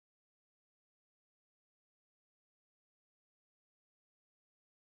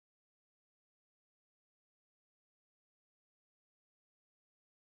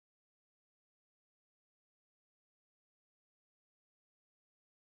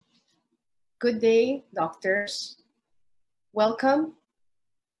Good day, doctors. Welcome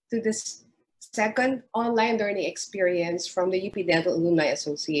to this second online learning experience from the UP Dental Alumni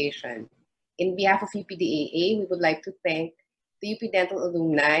Association. In behalf of UPDAA, we would like to thank the UP Dental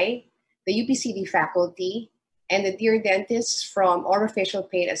Alumni, the UPCD faculty, and the dear dentists from Orofacial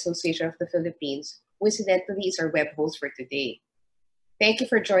Pain Association of the Philippines, who incidentally is our web host for today. Thank you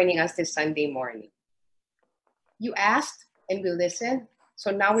for joining us this Sunday morning. You asked and we listened. So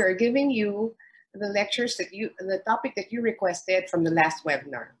now we are giving you the topic that you requested from the last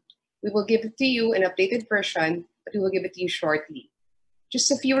webinar. We will give it to you in updated version, but we will give it to you shortly. Just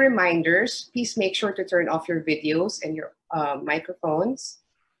a few reminders. Please make sure to turn off your videos and your microphones.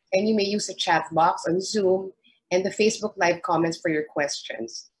 And you may use the chat box on Zoom and the Facebook Live comments for your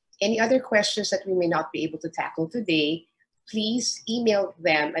questions. Any other questions that we may not be able to tackle today, please email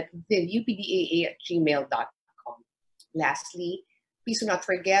them at updaa@gmail.com. Lastly, please do not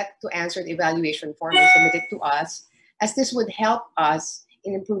forget to answer the evaluation form and submit it to us, as this would help us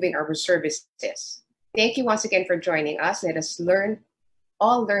in improving our services. Thank you once again for joining us. Let us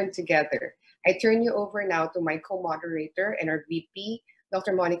all learn together. I turn you over now to my co-moderator and our VP,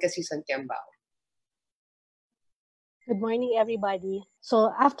 Dr. Monica C. Santiambao. Good morning, everybody.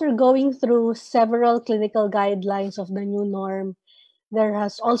 So after going through several clinical guidelines of the new norm, there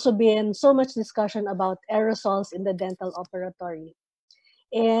has also been so much discussion about aerosols in the dental operatory.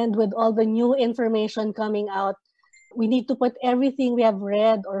 And with all the new information coming out, we need to put everything we have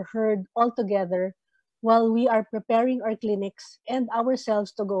read or heard all together while we are preparing our clinics and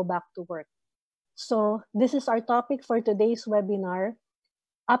ourselves to go back to work. So this is our topic for today's webinar,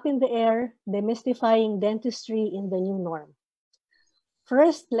 Up in the Air, Demystifying Dentistry in the New Norm.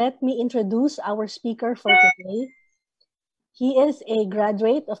 First, let me introduce our speaker for today. He is a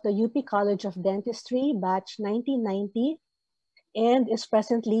graduate of the UP College of Dentistry, batch 1990, and is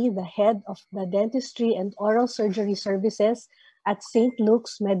presently the head of the Dentistry and Oral Surgery Services at St.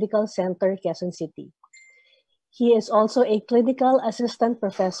 Luke's Medical Center, Quezon City. He is also a clinical assistant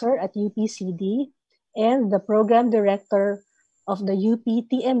professor at UPCD and the program director of the UP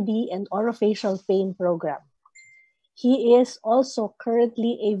TMB and Orofacial Pain program. He is also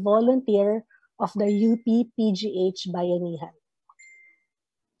currently a volunteer of the UP PGH Bayanihan.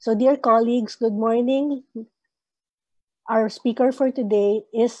 So dear colleagues, good morning. Our speaker for today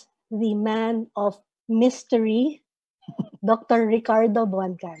is the man of mystery, Dr. Ricardo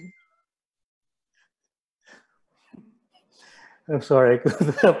Buancan. I'm sorry, I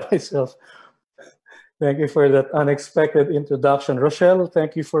couldn't help myself. Thank you for that unexpected introduction. Rochelle,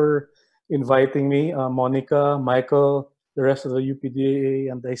 thank you for inviting me. Monica, Michael, the rest of the UPDAA,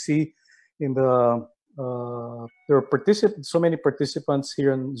 and I see in the there are so many participants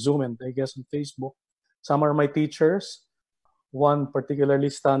here on Zoom and I guess on Facebook. Some are my teachers. One particularly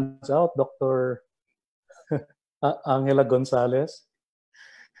stands out, Dr. Angela Gonzalez.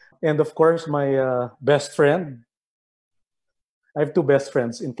 And of course, my best friend. I have two best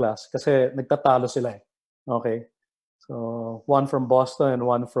friends in class kasi nagtatalo sila eh. Okay. So, one from Boston and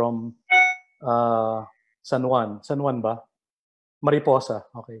one from San Juan. San Juan ba? Mariposa.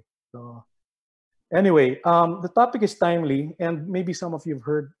 Okay. So, anyway, the topic is timely and maybe some of you have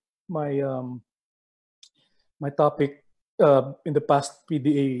heard my my topic in the past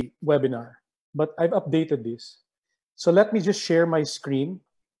PDA webinar, but I've updated this. So let me just share my screen.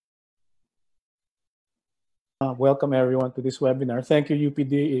 Welcome everyone to this webinar. Thank you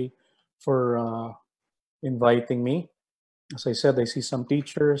UPDA for inviting me. As I said, I see some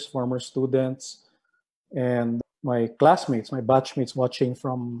teachers, former students, and my classmates, my batchmates watching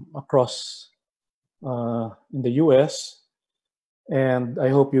from across in the US. And I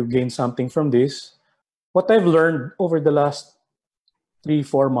hope you gained something from this. What I've learned over the last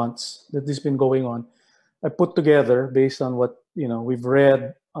 3-4 months that this has been going on, I put together based on what we've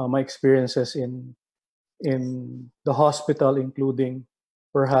read, my experiences in the hospital, including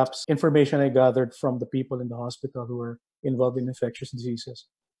perhaps information I gathered from the people in the hospital who are involved in infectious diseases.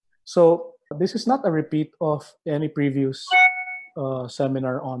 So this is not a repeat of any previous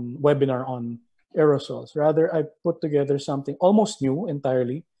webinar on aerosols. Rather, I put together something almost new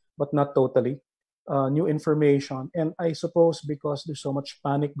entirely, but not totally. New information, and I suppose because there's so much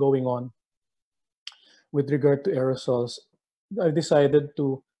panic going on with regard to aerosols, I decided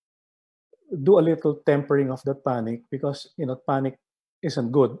to do a little tempering of that panic because panic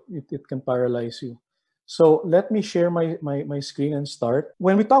isn't good. It can paralyze you. So let me share my screen and start.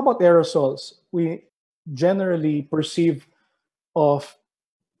 When we talk about aerosols, we generally perceive of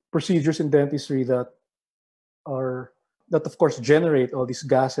procedures in dentistry that of course generate all these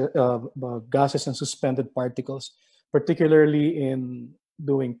gases and suspended particles, particularly in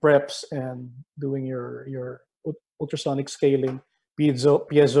doing preps and doing your ultrasonic scaling,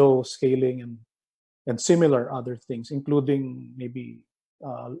 piezo scaling, and similar other things, including maybe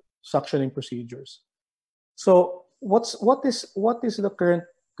suctioning procedures. So what is the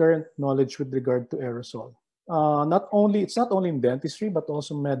current knowledge with regard to aerosol? It's not only in dentistry, but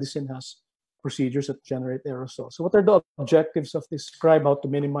also medicine has procedures that generate aerosol. So what are the objectives of this? Describe how to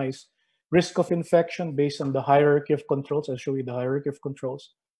minimize risk of infection based on the hierarchy of controls. I'll show you the hierarchy of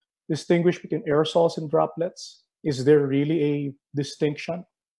controls. Distinguish between aerosols and droplets. Is there really a distinction?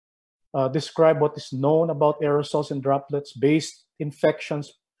 Describe what is known about aerosols and droplets based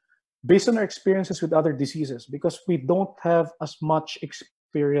infections, based on our experiences with other diseases, because we don't have as much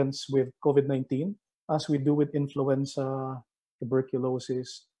experience with COVID-19 as we do with influenza,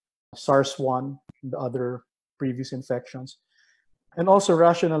 tuberculosis, SARS-1, and the other previous infections. And also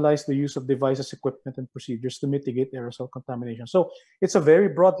rationalize the use of devices, equipment, and procedures to mitigate aerosol contamination. So it's a very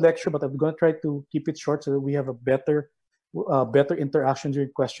broad lecture, but I'm going to try to keep it short so that we have a better interaction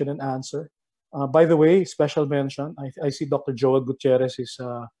during question and answer. By the way, special mention, I see Dr. Joel Gutierrez is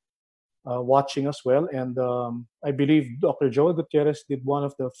watching as well. And I believe Dr. Joel Gutierrez did one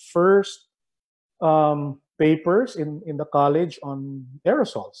of the first papers in the college on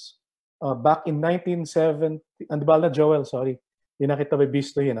aerosols back in 1970. And bala Joel, sorry. Di na kita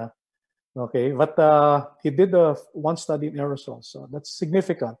bibisto yun, ha? Okay, but he did one study in aerosols, so that's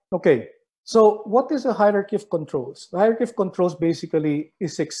significant. Okay, so what is a hierarchy of controls? The hierarchy of controls basically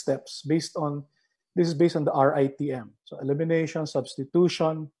is 6 steps based on the RITM. So elimination,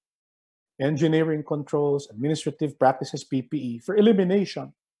 substitution, engineering controls, administrative practices, PPE. For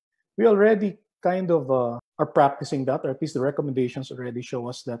elimination, we already kind of are practicing that, or at least the recommendations already show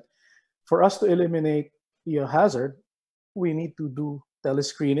us that for us to eliminate the hazard, we need to do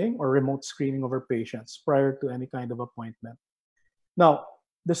telescreening or remote screening of our patients prior to any kind of appointment. Now,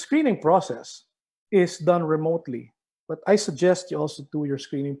 the screening process is done remotely, but I suggest you also do your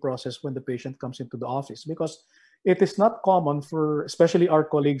screening process when the patient comes into the office, because it is not common for, especially our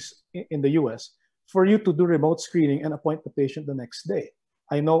colleagues in the US, for you to do remote screening and appoint the patient the next day.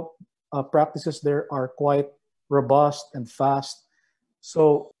 I know practices there are quite robust and fast.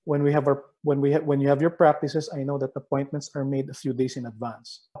 So when you have your practices, I know that appointments are made a few days in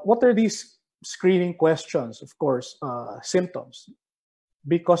advance. What are these screening questions? Of course, symptoms,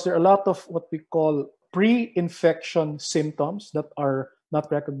 because there are a lot of what we call pre-infection symptoms that are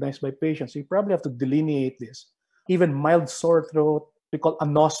not recognized by patients. So you probably have to delineate this. Even mild sore throat, we call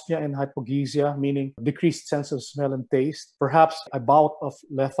anosmia and hypogeusia, meaning decreased sense of smell and taste, perhaps a bout of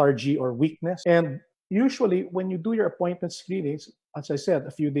lethargy or weakness. And usually when you do your appointment screenings, as I said,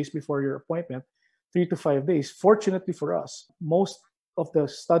 a few days before your appointment, 3 to 5 days, fortunately for us, most of the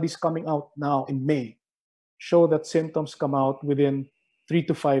studies coming out now in May show that symptoms come out within 3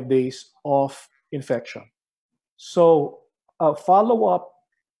 to 5 days of infection. So follow-up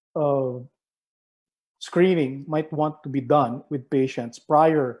screening might want to be done with patients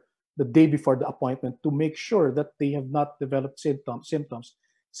prior the day before the appointment to make sure that they have not developed symptoms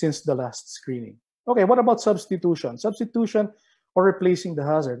since the last screening. Okay, what about substitution? Substitution or replacing the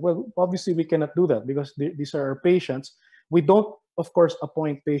hazard? Well, obviously we cannot do that because these are our patients. We don't, of course,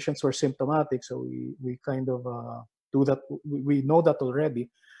 appoint patients who are symptomatic, so we kind of do that. We know that already.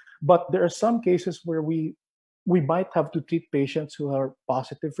 But there are some cases where we might have to treat patients who are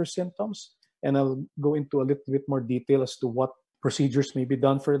positive for symptoms, and I'll go into a little bit more detail as to what procedures may be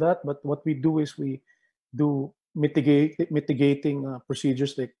done for that. But what we do is we do mitigating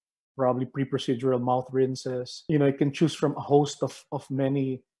procedures like probably pre-procedural mouth rinses. You can choose from a host of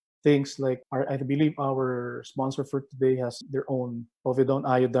many things, like I believe our sponsor for today has their own povidone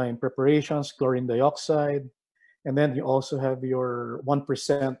iodine preparations, chlorine dioxide, and then you also have your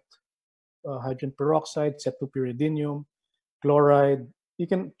 1% hydrogen peroxide, cetopyridinium, chloride. You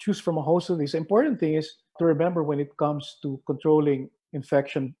can choose from a host of these. The important thing is to remember when it comes to controlling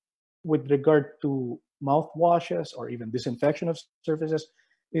infection with regard to mouthwashes or even disinfection of surfaces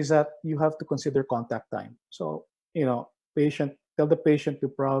is that you have to consider contact time. So, tell the patient to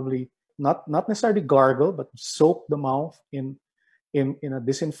probably not necessarily gargle, but soak the mouth in a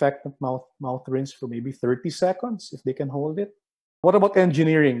disinfectant mouth rinse for maybe 30 seconds if they can hold it. What about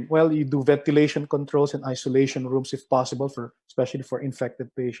engineering? Well, you do ventilation controls and isolation rooms if possible, especially for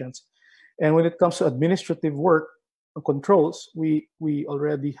infected patients. And when it comes to administrative work controls, we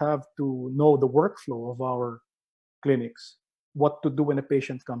already have to know the workflow of our clinics. What to do when a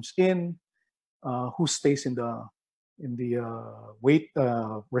patient comes in, who stays in the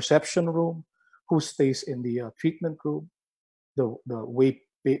reception room, who stays in the treatment room, the wait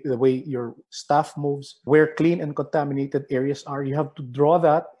the way your staff moves, where clean and contaminated areas are. You have to draw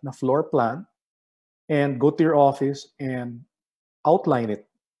that in a floor plan and go to your office and outline it.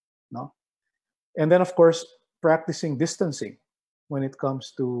 No? And then, of course, practicing distancing when it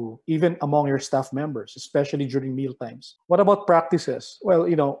comes to even among your staff members, especially during meal times. What about practices? Well,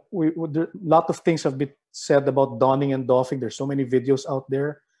 a lot of things have been said about donning and doffing. There's so many videos out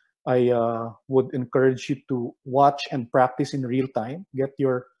there. I would encourage you to watch and practice in real time. Get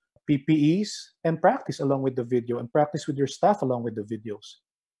your PPEs and practice along with the video, and practice with your staff along with the videos.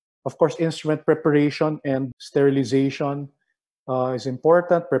 Of course, instrument preparation and sterilization is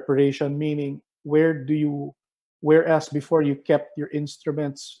important. Preparation meaning whereas before you kept your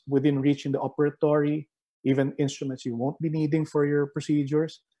instruments within reach in the operatory, even instruments you won't be needing for your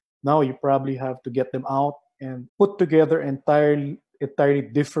procedures, now you probably have to get them out and put together entirely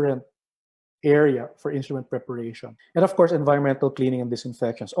different area for instrument preparation. And of course, environmental cleaning and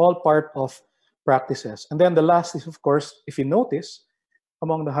disinfections, all part of practices. And then the last is, of course, if you notice,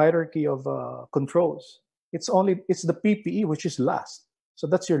 among the hierarchy of controls, it's the PPE which is last. So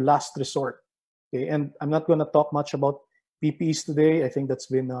that's your last resort. Okay, and I'm not going to talk much about PPEs today. I think that's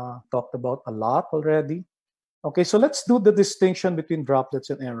been talked about a lot already. Okay, so let's do the distinction between droplets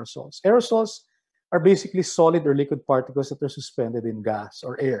and aerosols. Aerosols are basically solid or liquid particles that are suspended in gas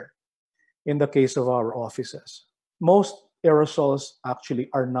or air in the case of our offices. Most aerosols actually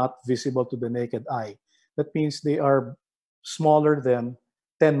are not visible to the naked eye. That means they are smaller than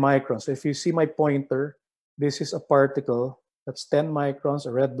 10 microns. So if you see my pointer, this is a particle that's 10 microns,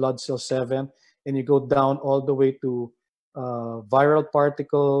 a red blood cell 7, and you go down all the way to viral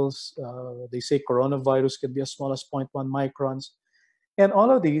particles. They say coronavirus can be as small as 0.1 microns. And all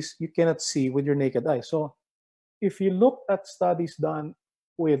of these you cannot see with your naked eye. So if you look at studies done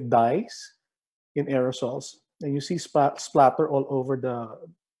with dyes in aerosols, and you see splatter all over the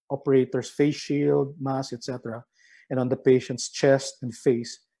operator's face shield, mask, etc., and on the patient's chest and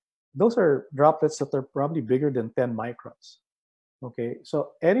face, those are droplets that are probably bigger than 10 microns. Okay,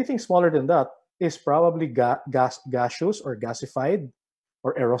 so anything smaller than that is probably gaseous or gasified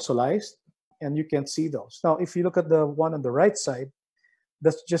or aerosolized, and you can't see those. Now, if you look at the one on the right side,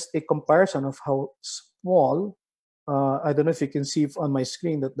 that's just a comparison of how small. I don't know if you can see on my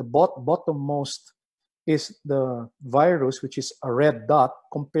screen that the bottommost is the virus, which is a red dot,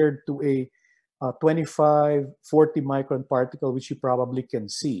 compared to a 25, 40 micron particle, which you probably can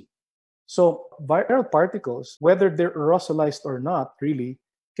see. So viral particles, whether they're aerosolized or not, really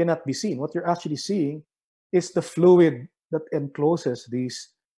cannot be seen. What you're actually seeing is the fluid that encloses these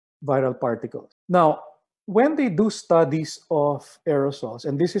viral particles. Now, when they do studies of aerosols,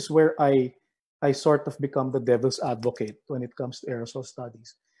 and this is where I sort of become the devil's advocate when it comes to aerosol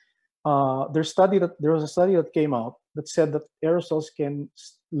studies. There was a study that came out that said that aerosols can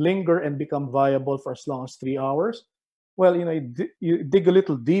linger and become viable for as long as 3 hours. Well, you dig a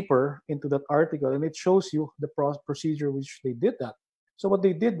little deeper into that article, and it shows you the procedure which they did that. So what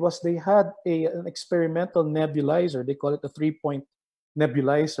they did was they had an experimental nebulizer. They call it a 3-point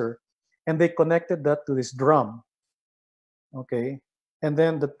nebulizer, and they connected that to this drum. Okay, and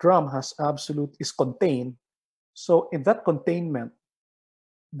then the drum is contained. So in that containment,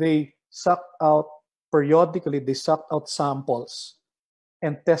 they periodically sucked out samples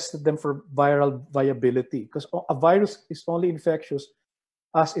and tested them for viral viability, because a virus is only infectious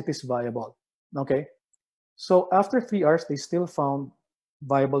as it is viable. Okay, so after 3 hours, they still found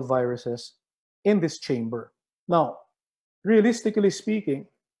viable viruses in this chamber. Now, realistically speaking,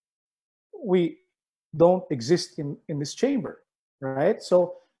 we don't exist in this chamber, right?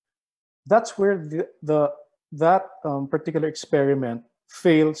 So that's where that particular experiment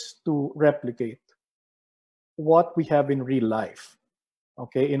fails to replicate what we have in real life,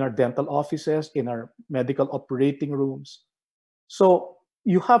 okay, in our dental offices, in our medical operating rooms. So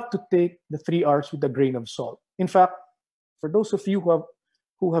you have to take the 3 hours with a grain of salt. In fact, for those of you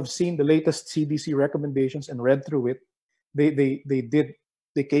who have seen the latest CDC recommendations and read through it,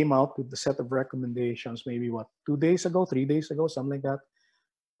 they came out with the set of recommendations maybe 2 days ago, 3 days ago, something like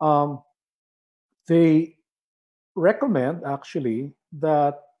that. They recommend actually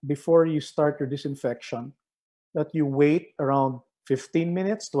that before you start your disinfection, that you wait around 15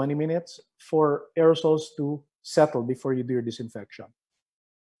 minutes, 20 minutes for aerosols to settle before you do your disinfection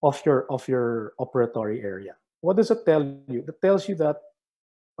of your operatory area. What does it tell you? It tells you that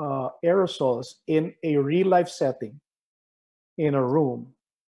aerosols in a real life setting, in a room,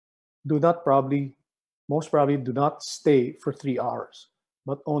 most probably do not stay for 3 hours,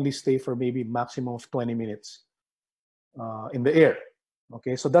 but only stay for maybe maximum of 20 minutes in the air.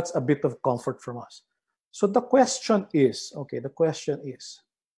 Okay, so that's a bit of comfort from us. So the question is,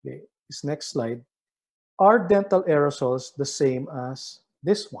 Okay, this next slide. Are dental aerosols the same as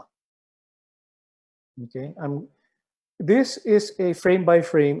this one? Okay, this is a frame by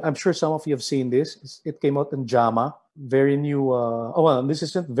frame. I'm sure some of you have seen this. It came out in JAMA, very new. Oh, well, this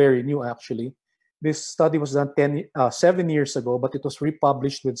isn't very new actually. This study was done 7 years ago, but it was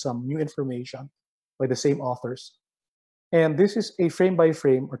republished with some new information by the same authors. And this is a frame by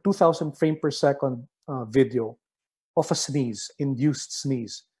frame or 2000 frame per second video of a sneeze, induced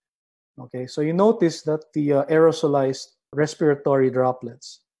sneeze. Okay, so you notice that the aerosolized respiratory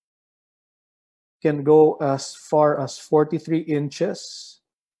droplets can go as far as 43 inches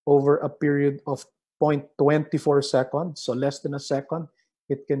over a period of 0.24 seconds, so less than a second.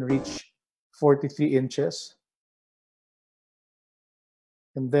 It can reach 43 inches.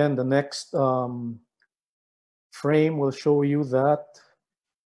 And then the next frame will show you that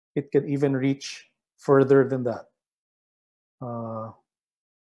it can even reach further than that.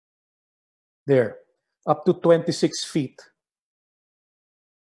 There, up to 26 feet.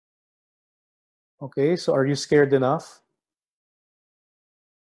 Okay, so are you scared enough?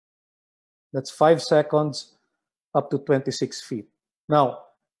 That's 5 seconds up to 26 feet. Now,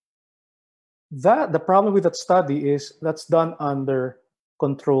 the problem with that study is that's done under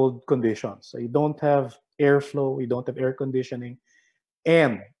controlled conditions. So you don't have airflow, you don't have air conditioning.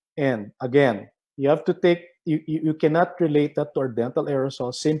 And again, you have to take, you cannot relate that to our dental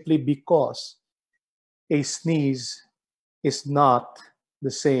aerosol simply because a sneeze is not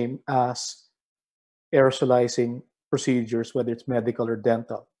the same as aerosolizing procedures, whether it's medical or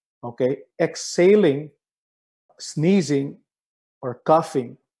dental. Okay, exhaling, sneezing, or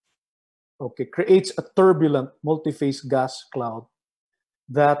coughing, okay, creates a turbulent multi-phase gas cloud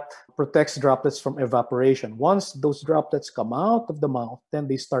that protects droplets from evaporation. Once those droplets come out of the mouth, then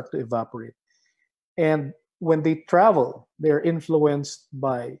they start to evaporate. And when they travel, they're influenced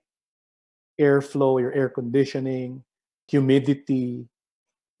by airflow, your air conditioning, humidity,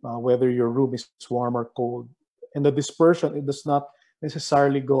 whether your room is warm or cold. And the dispersion, it does not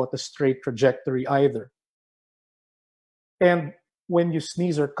necessarily go at a straight trajectory either. And when you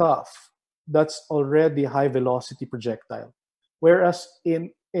sneeze or cough, that's already a high velocity projectile. Whereas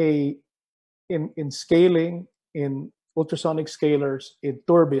in scaling, in ultrasonic scalars, in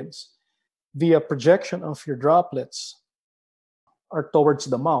turbines, the projection of your droplets are towards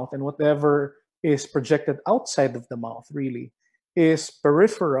the mouth, and whatever is projected outside of the mouth really is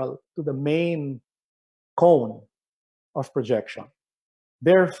peripheral to the main cone of projection.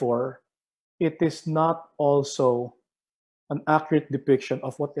 Therefore, it is not also an accurate depiction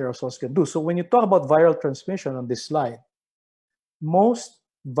of what aerosols can do. So when you talk about viral transmission on this slide, most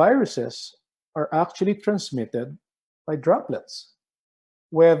viruses are actually transmitted by droplets,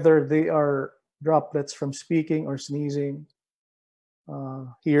 whether they are droplets from speaking or sneezing.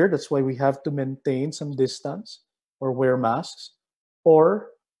 Here, that's why we have to maintain some distance or wear masks, or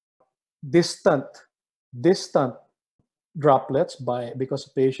distant droplets because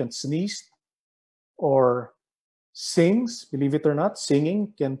a patient sneezed or sings. Believe it or not,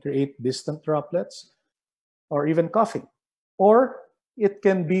 singing can create distant droplets, or even coughing. Or it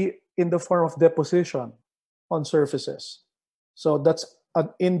can be in the form of deposition on surfaces. So that's an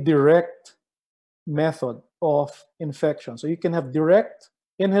indirect method of infection. So you can have direct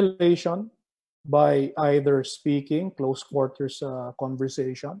inhalation by either speaking, close quarters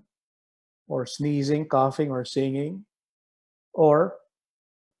conversation, or sneezing, coughing, or singing, or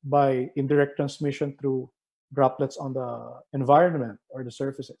by indirect transmission through droplets on the environment or the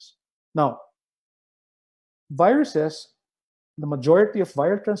surfaces. Now, viruses, the majority of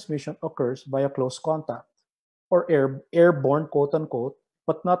viral transmission occurs via close contact or airborne, quote unquote,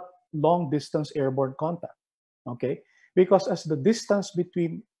 but not long distance airborne contact. Okay? Because as the distance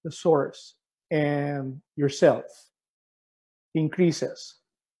between the source and yourself increases,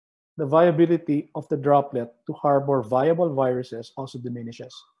 the viability of the droplet to harbor viable viruses also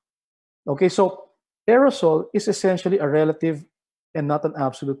diminishes. Okay, so aerosol is essentially a relative and not an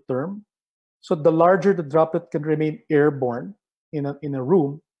absolute term. So the larger the droplet can remain airborne in a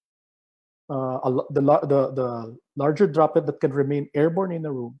room, the larger droplet that can remain airborne in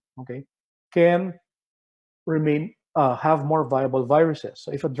a room, okay, can remain have more viable viruses.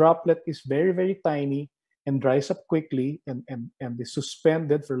 So if a droplet is very, very tiny and dries up quickly and is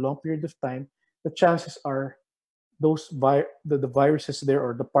suspended for a long period of time, the chances are the viruses there,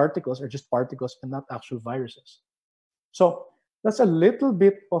 or the particles, are just particles and not actual viruses. So that's a little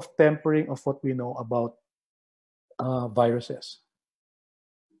bit of tempering of what we know about viruses.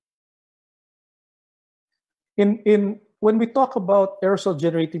 When we talk about aerosol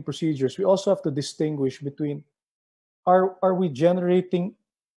generating procedures, we also have to distinguish between are we generating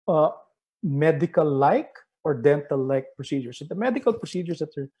medical-like or dental-like procedures. So the medical procedures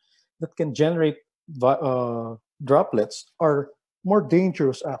that can generate droplets are more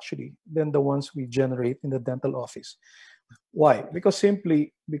dangerous actually than the ones we generate in the dental office. Why? Because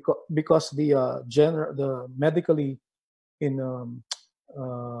simply because the medically in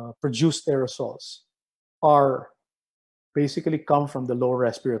produced aerosols are basically come from the lower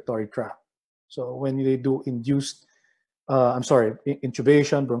respiratory tract. So when they do intubation,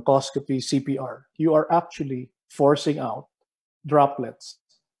 bronchoscopy, CPR, you are actually forcing out droplets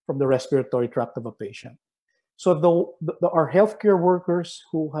from the respiratory tract of a patient. So our healthcare workers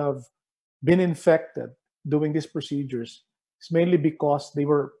who have been infected doing these procedures, it's mainly because they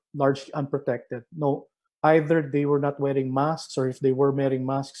were largely unprotected. No, either they were not wearing masks, or if they were wearing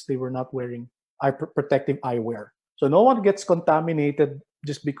masks, they were not wearing protective eyewear. So no one gets contaminated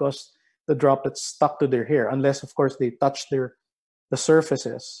just because the droplets stuck to their hair, unless of course they touched the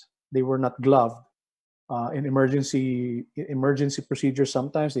surfaces. They were not gloved. In emergency procedures,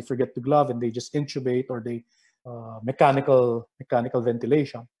 sometimes they forget to glove and they just intubate, or they mechanical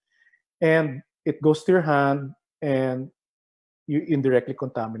ventilation, and it goes to your hand and you indirectly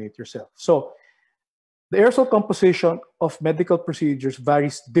contaminate yourself. So the aerosol composition of medical procedures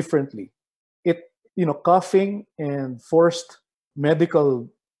varies differently. Coughing and forced medical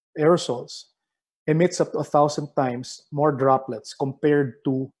aerosols emits up to 1,000 times more droplets compared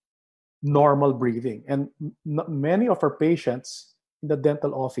to normal breathing. And many of our patients in the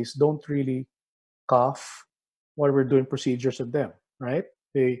dental office don't really cough while we're doing procedures with them, right?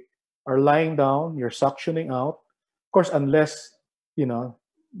 They are lying down, you're suctioning out. Of course, unless,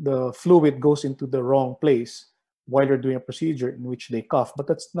 the fluid goes into the wrong place while you're doing a procedure in which they cough, but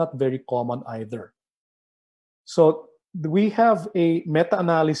that's not very common either. So we have a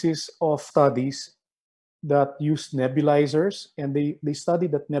meta-analysis of studies that use nebulizers, and they study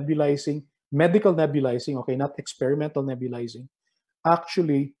that medical nebulizing, okay, not experimental nebulizing,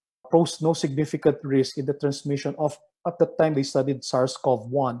 actually posed no significant risk in the transmission of, at the time they studied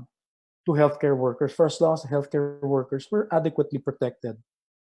SARS-CoV-1 to healthcare workers, for as long as the healthcare workers were adequately protected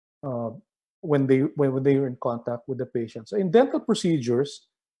when they were in contact with the patient. So in dental procedures,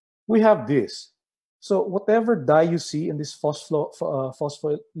 we have this. So whatever dye you see in this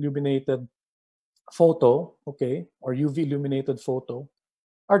phosphoilluminated photo, okay, or UV illuminated photo,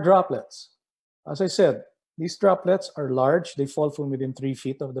 are droplets. As I said, these droplets are large. They fall from within 3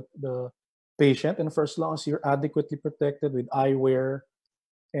 feet of the patient. And for as long as you're adequately protected with eyewear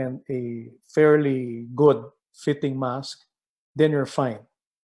and a fairly good fitting mask, then you're fine.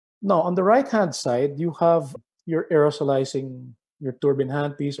 Now, on the right-hand side, you have your aerosolizing, your turbine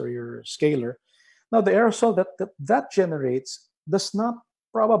handpiece or your scaler. Now, the aerosol that generates does not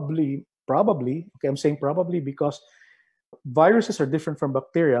probably, okay, I'm saying probably because viruses are different from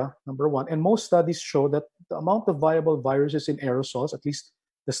bacteria, number one, and most studies show that the amount of viable viruses in aerosols, at least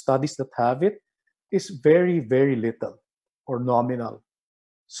the studies that have it, is very, very little or nominal.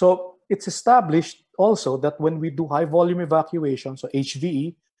 So it's established also that when we do high volume evacuation, so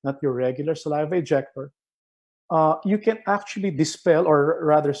HVE, not your regular saliva ejector, you can actually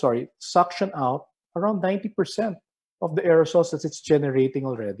suction out around 90% of the aerosols that it's generating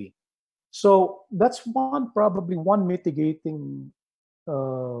already. So that's probably one mitigating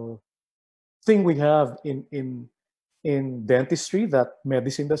thing we have in dentistry that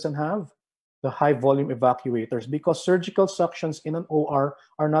medicine doesn't have, the high volume evacuators, because surgical suctions in an OR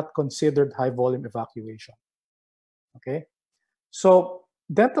are not considered high volume evacuation. Okay? So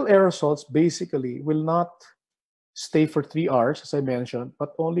dental aerosols basically will not stay for 3 hours, as I mentioned,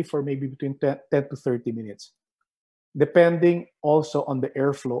 but only for maybe between 10 to 30 minutes, depending also on the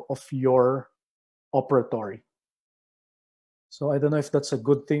airflow of your operatory. So I don't know if that's a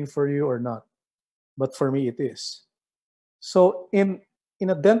good thing for you or not, but for me it is. So in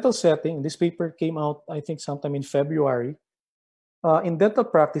a dental setting, this paper came out, I think, sometime in February. In dental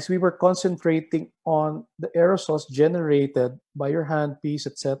practice, we were concentrating on the aerosols generated by your handpiece,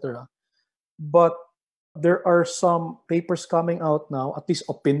 etc. But there are some papers coming out now, at least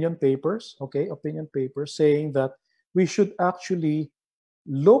opinion papers, saying that we should actually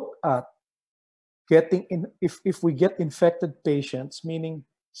look at getting in, if we get infected patients, meaning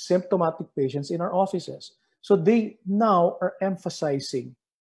symptomatic patients in our offices. So they now are emphasizing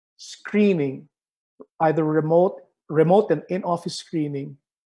screening, either remote and in-office screening,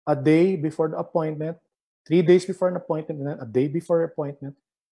 a day before the appointment, 3 days before an appointment, and then a day before appointment,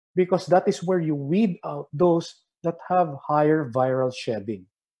 because that is where you weed out those that have higher viral shedding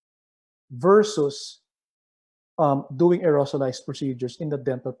versus doing aerosolized procedures in the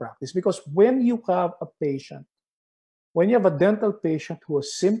dental practice. Because when you have a patient When you have a dental patient who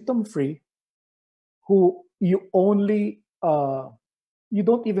is symptom-free, who you only, you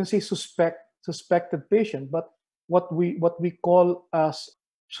don't even say suspected patient, but what we call as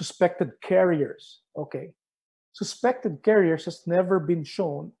suspected carriers, okay? Suspected carriers has never been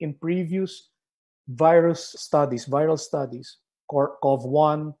shown in previous viral studies,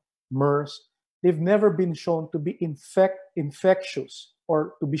 COV1, MERS. They've never been shown to be infectious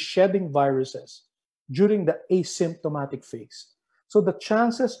or to be shedding viruses during the asymptomatic phase. So the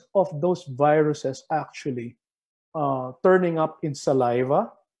chances of those viruses actually turning up in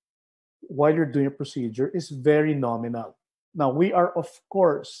saliva while you're doing a procedure is very nominal. Now, we are, of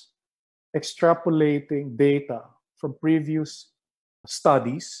course, extrapolating data from previous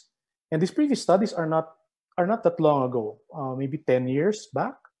studies, and these previous studies are not that long ago, maybe 10 years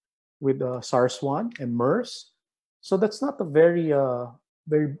back with SARS-1 and MERS. So that's not a very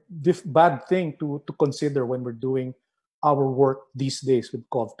bad thing to consider when we're doing our work these days with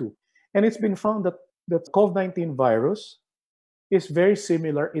COV2. And it's been found that the COVID-19 virus is very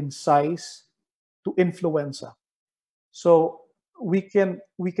similar in size to influenza. So we can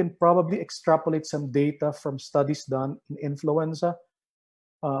probably extrapolate some data from studies done in influenza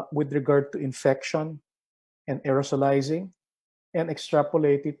with regard to infection and aerosolizing, and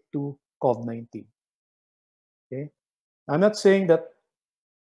extrapolate it to COVID-19. Okay, I'm not saying that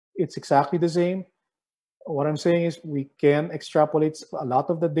it's exactly the same. What I'm saying is we can extrapolate a lot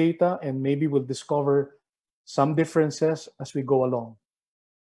of the data, and maybe we'll discover some differences as we go along.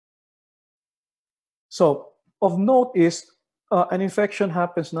 So of note is an infection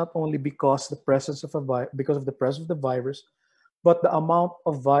happens not only because of the presence of the virus, but the amount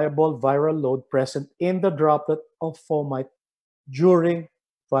of viable viral load present in the droplet of fomite during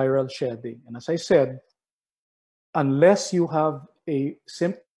viral shedding. And as I said, unless you have a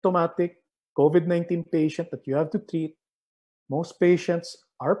symptomatic COVID-19 patient that you have to treat, most patients,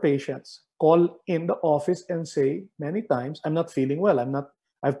 our patients, call in the office and say many times, I'm not feeling well, I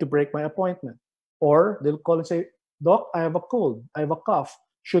have to break my appointment. Or they'll call and say, Doc, I have a cold, I have a cough,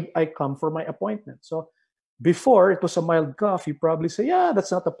 should I come for my appointment? So before it was a mild cough, you probably say, yeah,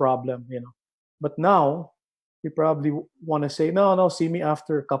 that's not a problem, But now you probably want to say, no, see me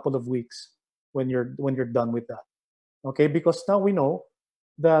after a couple of weeks when you're done with that. Okay, because now we know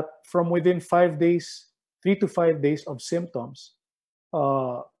that from within 5 days, 3 to 5 days of symptoms,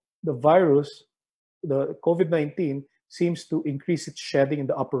 the virus, the COVID-19, seems to increase its shedding in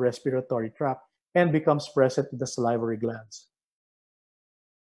the upper respiratory tract and becomes present in the salivary glands.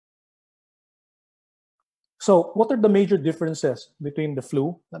 So what are the major differences between the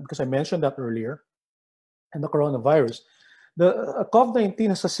flu, because I mentioned that earlier, and the coronavirus? The COVID-19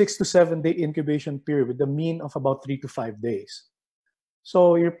 has a 6 to 7 day incubation period with a mean of about 3 to 5 days.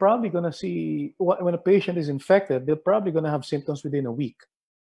 So you're probably going to see, when a patient is infected, they're probably going to have symptoms within a week.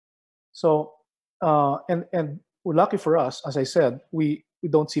 So, and we're lucky for us, as I said, we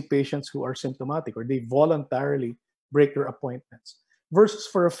don't see patients who are symptomatic or they voluntarily break their appointments. Versus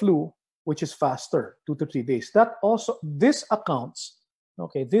for a flu, which is faster, 2 to 3 days. This accounts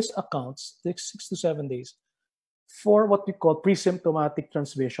 6 to 7 days for what we call pre-symptomatic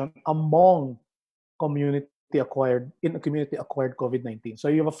transmission among community-acquired COVID-19. So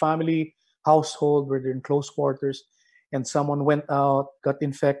you have a family household where they're in close quarters and someone went out, got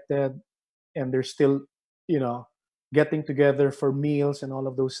infected, and they're still, getting together for meals and all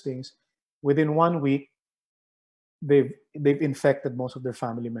of those things. Within 1 week, they've infected most of their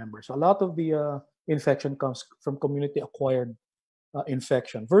family members. So a lot of the infection comes from community-acquired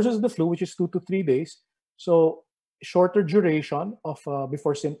infection versus the flu, which is 2 to 3 days. So shorter duration of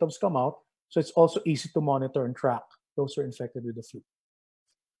before symptoms come out. So it's also easy to monitor and track those who are infected with the flu.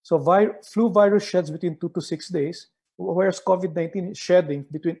 So flu virus sheds between 2 to 6 days, whereas COVID-19 is shedding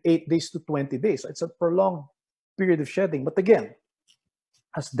between 8 days to 20 days. So it's a prolonged period of shedding. But again,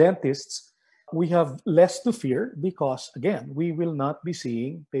 as dentists, we have less to fear because, again, we will not be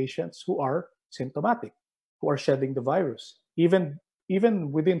seeing patients who are symptomatic, who are shedding the virus. Even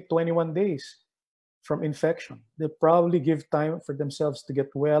within 21 days from infection, they probably give time for themselves to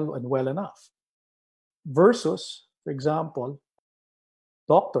get well and well enough. Versus, for example,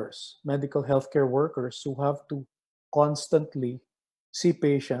 doctors, medical healthcare workers who have to constantly see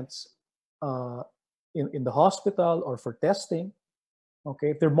patients in the hospital or for testing.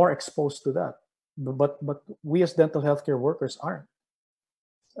 Okay, they're more exposed to that. But we as dental healthcare workers aren't.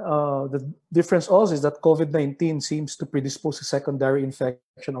 The difference also is that COVID-19 seems to predispose to secondary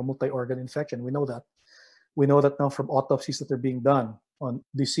infection or multi-organ infection. We know that. We know that now from autopsies that are being done on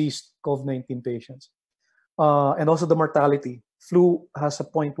deceased COVID-19 patients. And also the mortality. Flu has a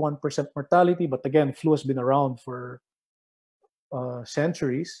 0.1% mortality, but again, flu has been around for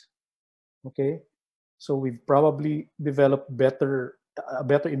centuries. Okay, so we've probably developed a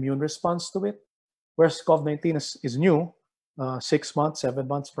better immune response to it. Whereas COVID-19 is new, 6 months, 7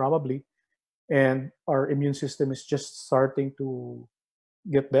 months probably, and our immune system is just starting to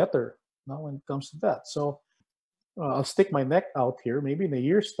get better now when it comes to that. So I'll stick my neck out here. Maybe in a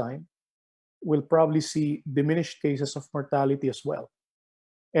year's time, we'll probably see diminished cases of mortality as well.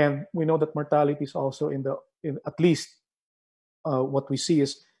 And we know that mortality is also in at least what we see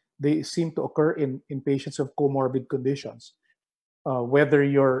is they seem to occur in patients of comorbid conditions, whether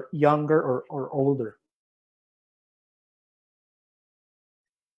you're younger or older.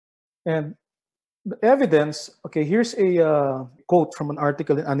 And the evidence, okay, here's a quote from an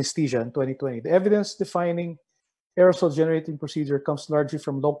article in Anesthesia in 2020. The evidence defining aerosol generating procedure comes largely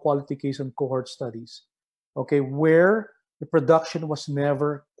from low quality case and cohort studies, okay, where the production was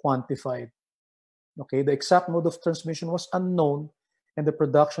never quantified. Okay, the exact mode of transmission was unknown, and the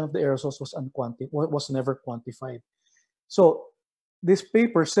production of the aerosols was never quantified. So this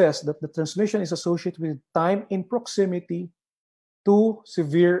paper says that the transmission is associated with time in proximity to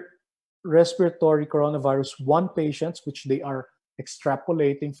severe respiratory coronavirus 1 patients, which they are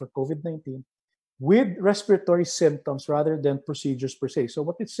extrapolating for COVID-19, with respiratory symptoms rather than procedures per se. So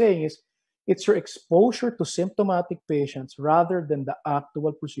what it's saying is it's your exposure to symptomatic patients rather than the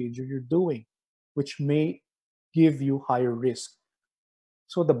actual procedure you're doing, which may give you higher risk.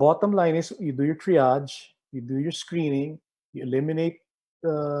 So the bottom line is you do your triage, you do your screening, you eliminate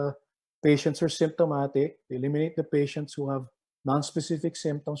patients who are symptomatic, you eliminate the patients who have non-specific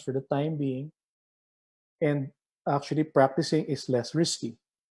symptoms for the time being, and actually practicing is less risky.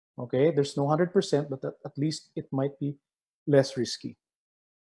 Okay, there's no 100%, but at least it might be less risky.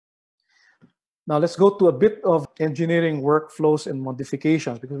 Now let's go to a bit of engineering workflows and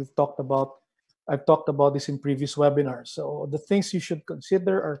modifications, because I've talked about this in previous webinars. So the things you should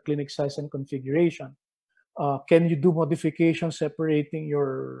consider are clinic size and configuration. Can you do modifications separating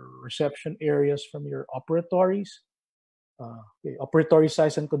your reception areas from your operatories? Okay, operatory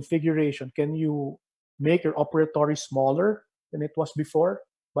size and configuration. Can you make your operatory smaller than it was before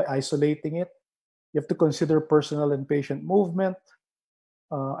by isolating it? You have to consider personal and patient movement,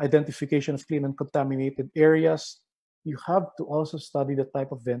 identification of clean and contaminated areas. You have to also study the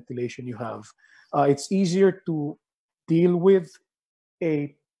type of ventilation you have. It's easier to deal with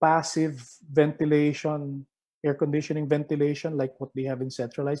a passive ventilation, air conditioning ventilation, like what they have in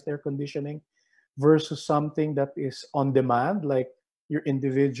centralized air conditioning, versus something that is on demand, like your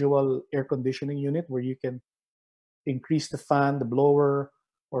individual air conditioning unit, where you can increase the fan, the blower,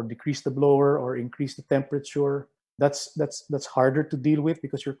 or decrease the blower, or increase the temperature. That's harder to deal with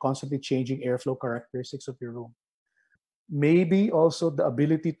because you're constantly changing airflow characteristics of your room. Maybe also the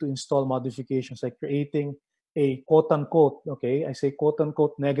ability to install modifications, like creating a quote-unquote, okay, I say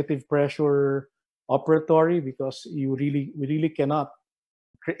quote-unquote negative pressure operatory, because we really cannot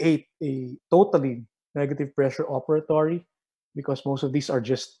create a totally negative pressure operatory, because most of these are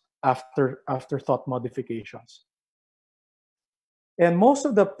just afterthought modifications. And most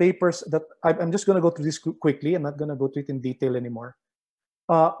of the papers that I'm just going to go through this quickly. I'm not going to go through it in detail anymore.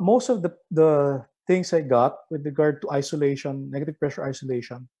 Most of the things I got with regard to isolation, negative pressure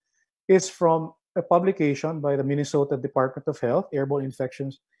isolation, is from a publication by the Minnesota Department of Health, Airborne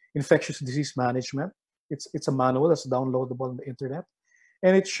Infectious Disease Management. It's a manual that's downloadable on the internet.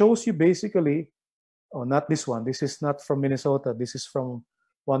 And it shows you basically, oh, not this one. This is not from Minnesota. This is from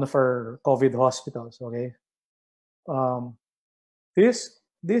one of our COVID hospitals, okay? This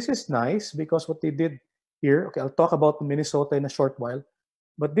is nice because what they did here, okay, I'll talk about Minnesota in a short while,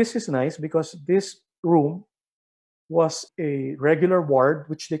 but this is nice because this room was a regular ward,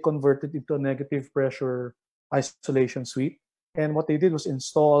 which they converted into a negative pressure isolation suite. And what they did was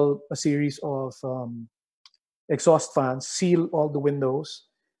install a series of exhaust fans, seal all the windows,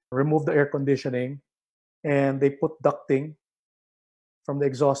 remove the air conditioning, and they put ducting from the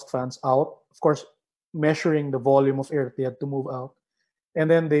exhaust fans out, of course, measuring the volume of air that they had to move out. And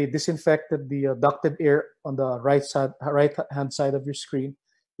then they disinfected the ducted air on the right-hand side of your screen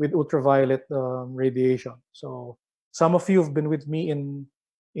with ultraviolet radiation. So some of you have been with me in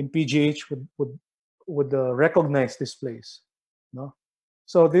PGH would recognize this place. No?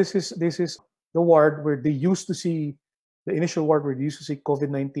 So this is the ward where they used to see, the initial ward where they used to see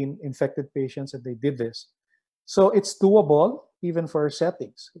COVID-19 infected patients, and they did this. So it's doable even for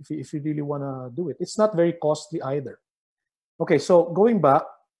settings if you really want to do it. It's not very costly either. Okay, so going back,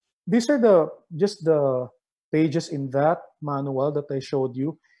 these are just the pages in that manual that I showed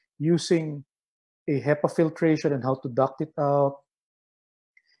you, using a HEPA filtration and how to duct it out,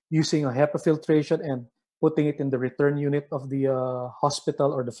 using a HEPA filtration and putting it in the return unit of the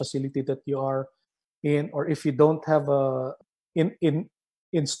hospital or the facility that you are in, or if you don't have a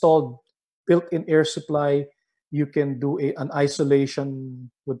installed built-in air supply, you can do an isolation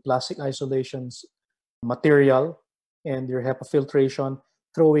with plastic isolations material and your HEPA filtration,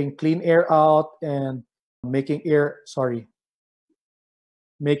 throwing clean air out and making air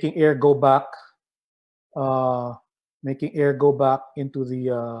go back, making air go back into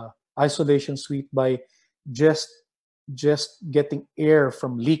the isolation suite by just getting air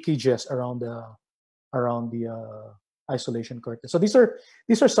from leakages around the isolation curtain. So these are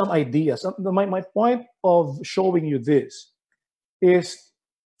some ideas. My point of showing you this is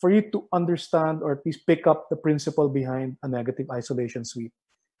for you to understand or at least pick up the principle behind a negative isolation suite.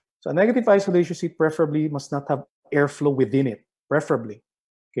 So a negative isolation suite preferably must not have airflow within it, preferably.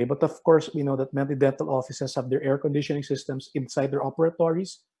 Okay, but of course, we know that many dental offices have their air conditioning systems inside their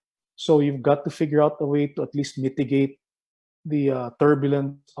operatories. So you've got to figure out a way to at least mitigate the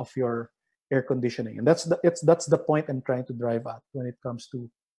turbulence of your air conditioning. And that's the point I'm trying to drive at when it comes to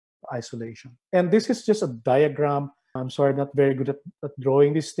isolation. And this is just a diagram. I'm sorry, not very good at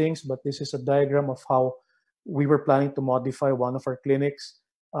drawing these things, but this is a diagram of how we were planning to modify one of our clinics.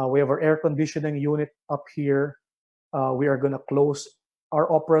 We have our air conditioning unit up here. We are going to close our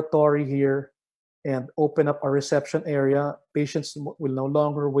operatory here and open up our reception area. Patients will no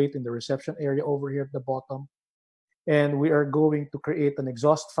longer wait in the reception area over here at the bottom. And we are going to create an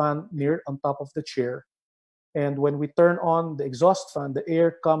exhaust fan near on top of the chair. And when we turn on the exhaust fan, the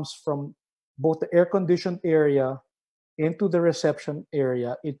air comes from both the air-conditioned area into the reception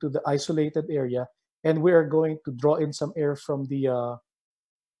area, into the isolated area, and we are going to draw in some air from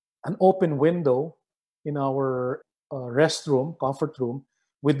an open window in our restroom, comfort room,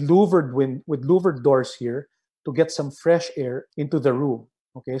 with louvered doors here to get some fresh air into the room.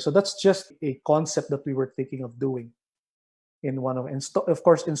 Okay, so that's just a concept that we were thinking of doing in one of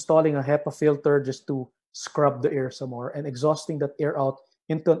course, installing a HEPA filter just to scrub the air some more and exhausting that air out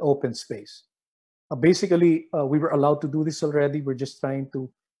into an open space. Basically, we were allowed to do this already. We're just trying to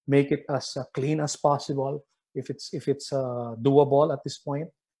make it as clean as possible if it's doable at this point.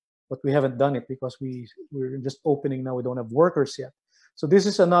 But we haven't done it because we're just opening now. We don't have workers yet. So this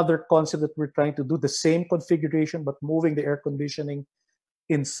is another concept that we're trying to do, the same configuration, but moving the air conditioning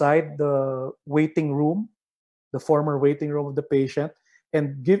inside the waiting room, the former waiting room of the patient,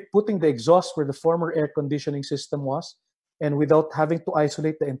 and putting the exhaust where the former air conditioning system was, and without having to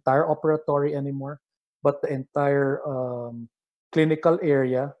isolate the entire operatory anymore, but the entire clinical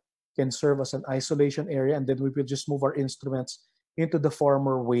area can serve as an isolation area, and then we will just move our instruments into the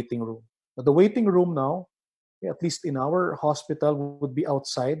former waiting room. But the waiting room now, at least in our hospital, would be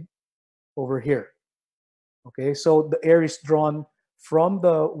outside over here. Okay, so the air is drawn from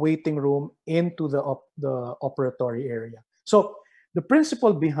the waiting room into the operatory area. So the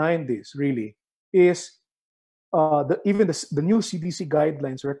principle behind this really is even the new CDC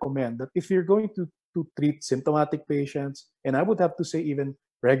guidelines recommend that if you're going to treat symptomatic patients, and I would have to say even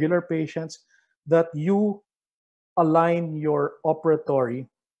regular patients, that you align your operatory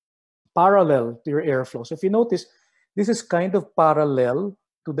parallel to your airflow. So if you notice, this is kind of parallel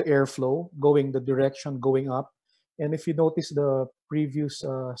to the airflow, the direction going up. And if you notice the previous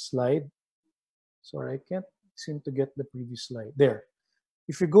slide, sorry, I can't seem to get the previous slide. There.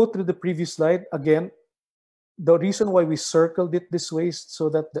 If you go through the previous slide, again, the reason why we circled it this way is so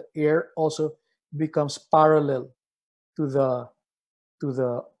that the air also becomes parallel to the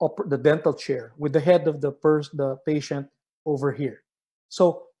dental chair with the head of the patient over here.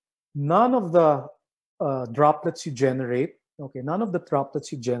 So none of the droplets you generate,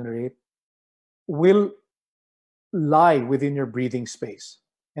 will lie within your breathing space.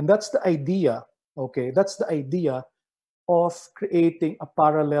 And that's the idea, okay? That's the idea of creating a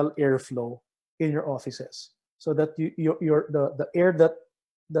parallel airflow in your offices, so that the air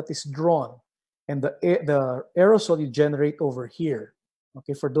that is drawn and the aerosol you generate over here,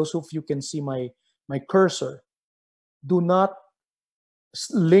 okay, for those of you can see my cursor, do not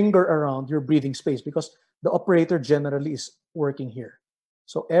linger around your breathing space because the operator generally is working here.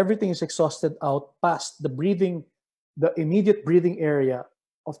 So everything is exhausted out past the immediate breathing area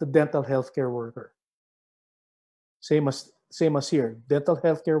of the dental healthcare worker. Same as here, dental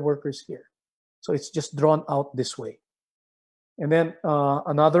healthcare workers here. So it's just drawn out this way. And then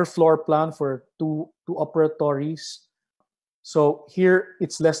another floor plan for two operatories. So here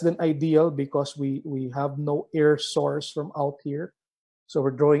it's less than ideal because we have no air source from out here. So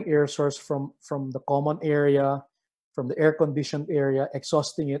we're drawing air source from the common area, from the air-conditioned area,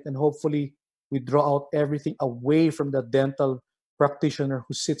 exhausting it, and hopefully we draw out everything away from the dental practitioner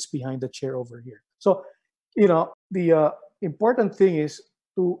who sits behind the chair over here. So The important thing is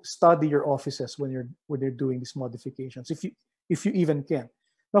to study your offices when they're doing these modifications, if you even can.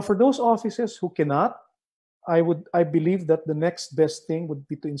 Now, for those offices who cannot, I believe that the next best thing would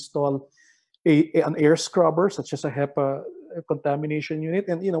be to install an air scrubber, such as a HEPA contamination unit.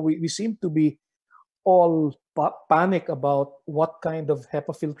 And we seem to be all panic about what kind of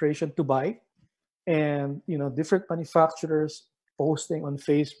HEPA filtration to buy, and different manufacturers posting on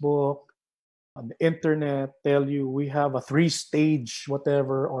Facebook, on the internet, tell you we have a 3-stage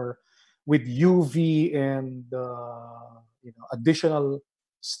whatever, or with UV and additional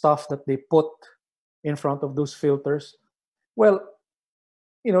stuff that they put in front of those filters. Well,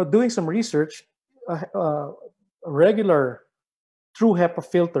 doing some research, a regular true HEPA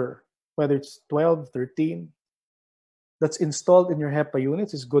filter, whether it's 12, 13, that's installed in your HEPA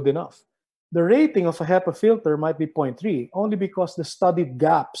units is good enough. The rating of a HEPA filter might be 0.3, only because the studied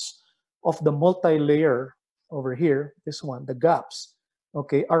gaps of the multi-layer over here, this one, the gaps,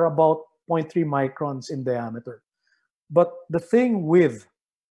 okay, are about 0.3 microns in diameter. But the thing with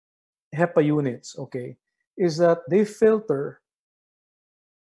HEPA units, okay, is that they filter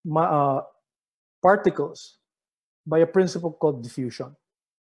particles by a principle called diffusion.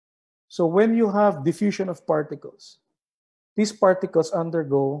 So when you have diffusion of particles, these particles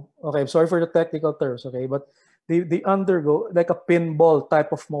undergo, okay, I'm sorry for the technical terms, okay, but they undergo like a pinball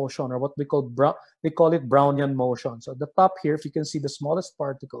type of motion, or what they call it Brownian motion. So at the top here, if you can see the smallest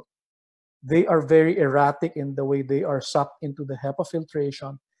particle, they are very erratic in the way they are sucked into the HEPA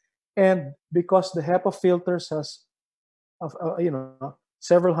filtration. And because the HEPA filters has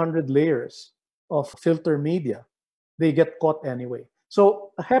several hundred layers of filter media, they get caught anyway.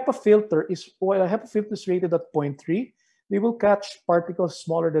 So a HEPA filter while a HEPA filter is rated at 0.3, they will catch particles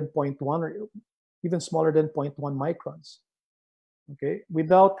smaller than 0.1 or even smaller than 0.1 microns, okay,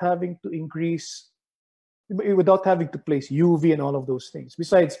 without having to place UV and all of those things.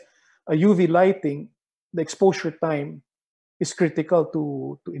 Besides, a UV lighting, the exposure time is critical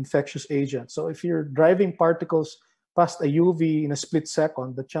to infectious agents. So if you're driving particles past a UV in a split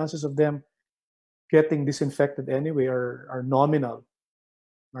second, the chances of them getting disinfected anyway are nominal.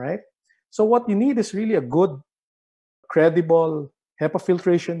 All right. So what you need is really a good, credible HEPA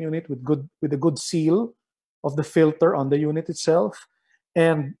filtration unit with a good seal of the filter on the unit itself,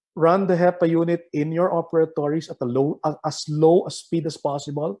 and run the HEPA unit in your operatories at as low a speed as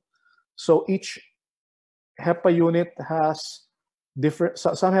possible. So each HEPA unit has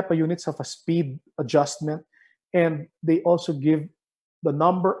some HEPA units have a speed adjustment, and they also give the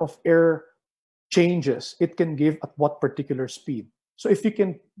number of air changes it can give at what particular speed. So if you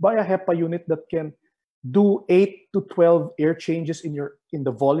can buy a HEPA unit that can do 8 to 12 air changes in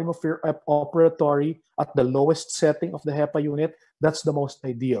the volume of your operatory at the lowest setting of the HEPA unit, that's the most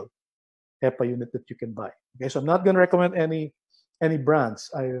ideal HEPA unit that you can buy. Okay, so I'm not going to recommend any brands.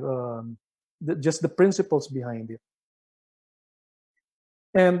 Just the principles behind it.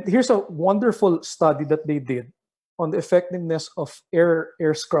 And here's a wonderful study that they did on the effectiveness of air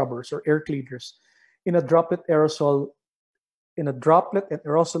scrubbers or air cleaners in a droplet and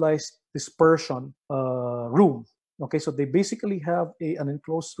aerosolized dispersion room. Okay, so they basically have an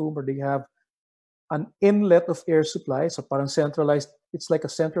enclosed room where they have an inlet of air supply, so parang centralized. It's like a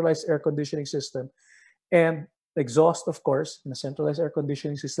centralized air conditioning system, and exhaust, of course. In a centralized air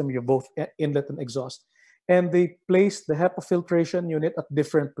conditioning system, you have both inlet and exhaust. And they placed the HEPA filtration unit at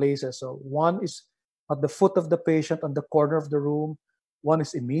different places. So one is at the foot of the patient on the corner of the room. One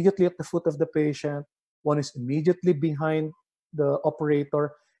is immediately at the foot of the patient. One is immediately behind the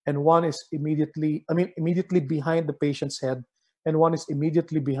operator. And one is immediately behind the patient's head. And one is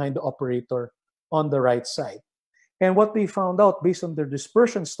immediately behind the operator on the right side. And what they found out based on their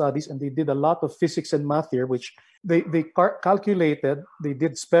dispersion studies, and they did a lot of physics and math here, which they calculated, they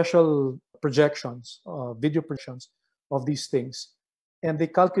did special projections, video projections of these things. And they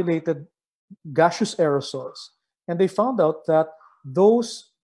calculated gaseous aerosols. And they found out that the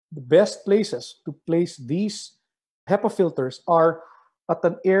best places to place these HEPA filters are at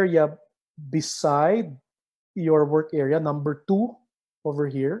an area beside your work area, number 2 over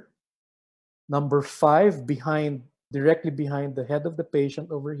here, number 5 directly behind the head of the patient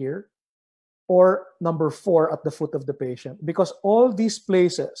over here, or number 4 at the foot of the patient. Because all these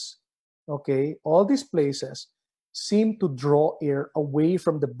places seem to draw air away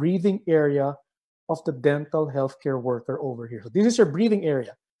from the breathing area of the dental healthcare worker over here. So this is your breathing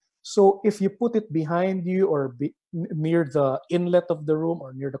area. So if you put it behind you or near the inlet of the room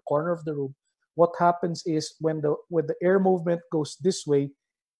or near the corner of the room, what happens is when the air movement goes this way,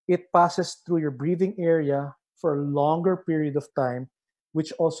 it passes through your breathing area for a longer period of time,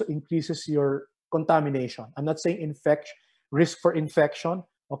 which also increases your contamination. I'm not saying risk for infection,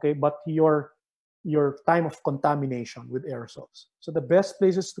 okay, but your time of contamination with aerosols. So the best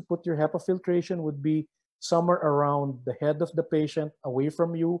places to put your HEPA filtration would be somewhere around the head of the patient, away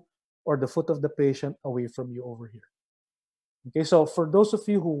from you, or the foot of the patient, away from you over here. Okay, so for those of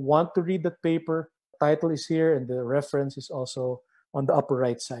you who want to read that paper, the title is here and the reference is also on the upper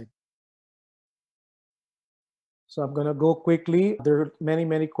right side. So I'm going to go quickly. There are many,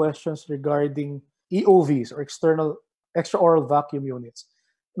 many questions regarding EOVs, or extraoral vacuum units.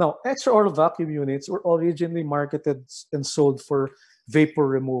 Now, extraoral vacuum units were originally marketed and sold for vapor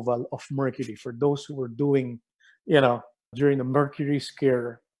removal of mercury. For those who were doing, during the mercury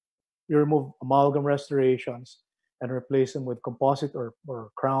scare, you remove amalgam restorations and replace them with composite or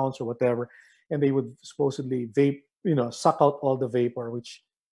crowns or whatever, and they would supposedly suck out all the vapor, which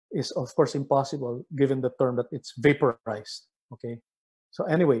is of course impossible given the term that it's vaporized. Okay, so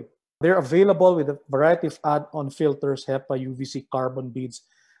anyway, they're available with a variety of add-on filters, HEPA, UVC, carbon beads.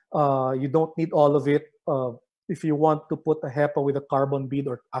 You don't need all of it. If you want to put a HEPA with a carbon bead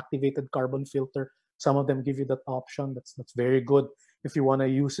or activated carbon filter, some of them give you that option. That's very good. If you want to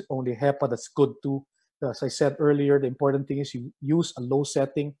use only HEPA, that's good too. As I said earlier, the important thing is you use a low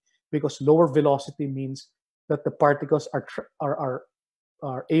setting, because lower velocity means that the particles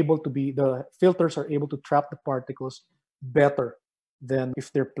are able to be, the filters are able to trap the particles better than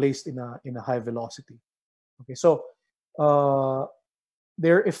if they're placed in a high velocity. Okay, so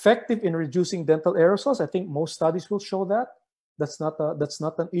they're effective in reducing dental aerosols. I think most studies will show that. That's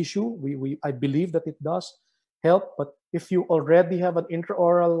not an issue. I believe that it does help. But if you already have an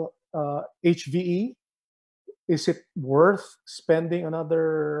intraoral HVE, is it worth spending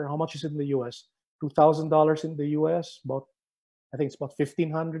another? How much is it in the U.S.? $2,000 in the U.S. I think it's about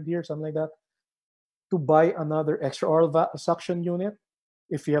 1,500 here, something like that, to buy another extraoral suction unit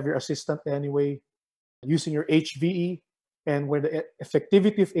if you have your assistant anyway using your HVE, and where the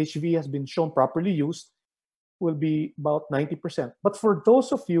effectivity of HVE has been shown properly used will be about 90%. But for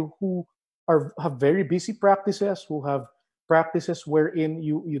those of you who have very busy practices, who have practices wherein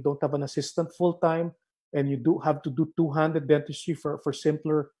you don't have an assistant full-time and you do have to do two-handed dentistry for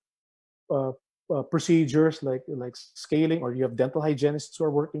simpler procedures like scaling, or you have dental hygienists who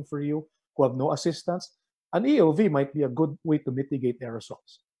are working for you who have no assistants, an EOV might be a good way to mitigate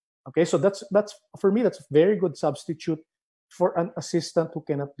aerosols. Okay, so that's for me, that's a very good substitute for an assistant who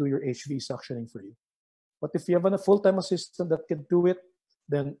cannot do your HV suctioning for you. But if you have a full-time assistant that can do it,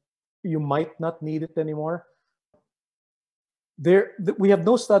 then you might not need it anymore. We have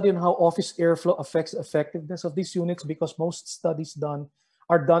no study on how office airflow affects the effectiveness of these units, because most studies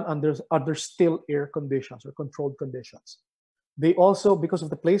are done under still air conditions or controlled conditions. They also, because of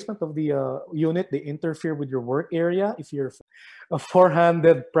the placement of the unit, they interfere with your work area if you're a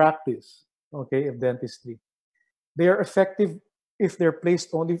four-handed practice, okay, of dentistry. They are effective if they're placed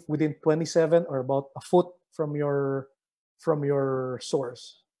only within 27 or about a foot from your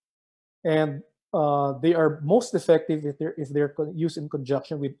source, and they are most effective if they're used in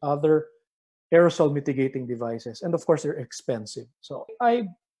conjunction with other aerosol mitigating devices, and of course they're expensive. So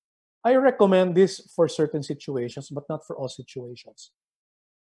I recommend this for certain situations, but not for all situations.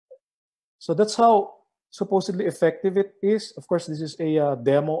 So that's how supposedly effective it is. Of course, this is a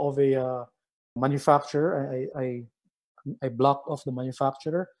demo of a manufacturer. I blocked off the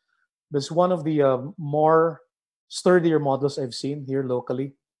manufacturer. This is one of the more sturdier models I've seen here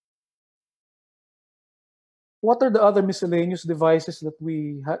locally. What are the other miscellaneous devices that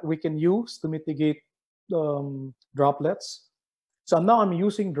we can use to mitigate droplets? So now I'm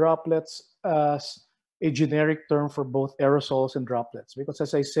using droplets as a generic term for both aerosols and droplets, because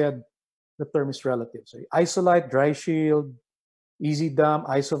as I said, the term is relative. So Isolite, Dry Shield, Easy Dam,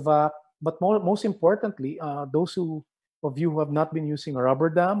 Isovac, but most importantly, those of you who have not been using a rubber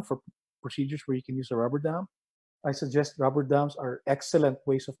dam for procedures where you can use a rubber dam, I suggest rubber dams are excellent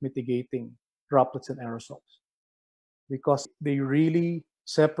ways of mitigating droplets and aerosols, because they really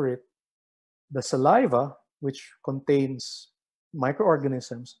separate the saliva, which contains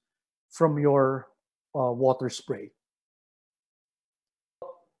microorganisms, from your water spray.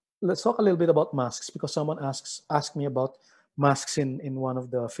 Let's talk a little bit about masks, because someone asked me about masks in one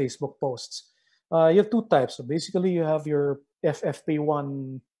of the Facebook posts. You have two types. So basically, you have your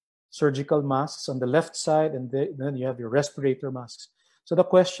FFP1 surgical masks on the left side, and then you have your respirator masks. So the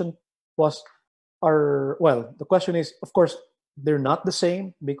question was, the question is, of course, they're not the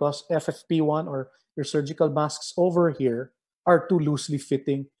same, because FFP1 or your surgical masks over here are too loosely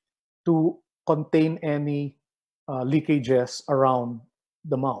fitting to contain any leakages around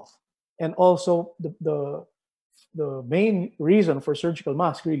the mouth. And also the main reason for surgical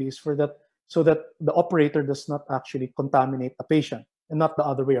mask really is for that so that the operator does not actually contaminate a patient and not the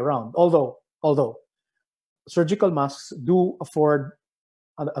other way around. Although surgical masks do afford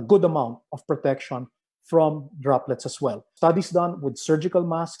a good amount of protection from droplets as well. Studies done with surgical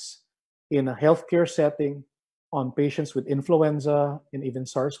masks in a healthcare setting on patients with influenza and even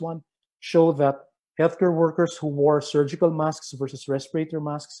SARS-1 show that healthcare workers who wore surgical masks versus respirator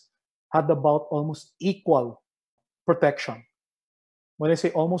masks had about almost equal protection. When I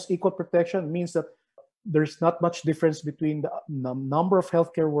say almost equal protection, it means that there's not much difference between the number of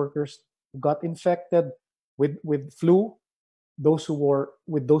healthcare workers who got infected with flu, those who wore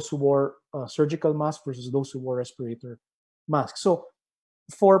surgical masks versus those who wore respirator masks. So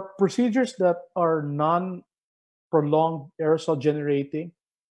for procedures that are non-prolonged aerosol generating,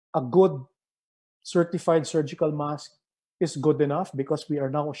 a good certified surgical mask is good enough because we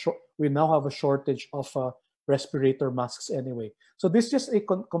now have a shortage of respirator masks anyway. So this is just a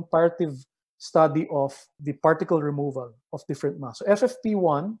comparative study of the particle removal of different masks. So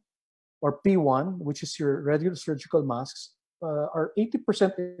FFP1 or P1, which is your regular surgical masks, are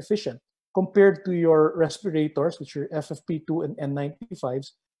 80% efficient compared to your respirators, which are FFP2 and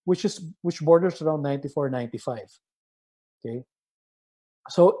N95s, which borders around 94, 95. Okay,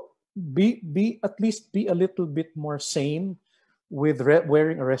 so at least be a little bit more sane with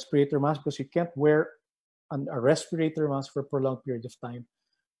wearing a respirator mask, because you can't wear a respirator mask for a prolonged period of time,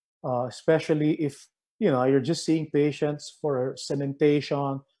 especially if you're just seeing patients for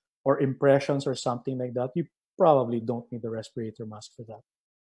cementation or impressions or something like that. You probably don't need a respirator mask for that.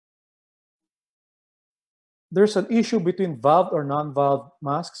 There's an issue between valved or non-valved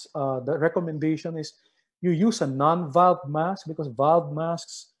masks. The recommendation is you use a non-valved mask because valved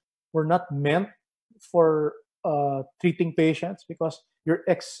masks were not meant for treating patients, because your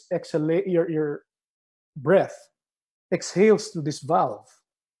breath exhales through this valve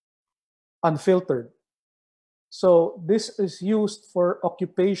unfiltered. So this is used for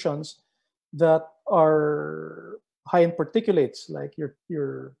occupations that are high in particulates, like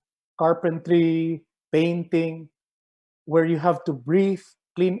your carpentry, painting, where you have to breathe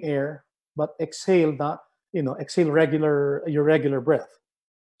clean air but exhale your regular breath.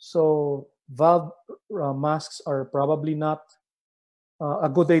 So valve masks are probably not a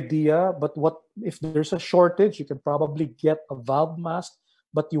good idea. But what if there's a shortage? You can probably get a valve mask,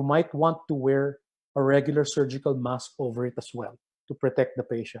 but you might want to wear a regular surgical mask over it as well to protect the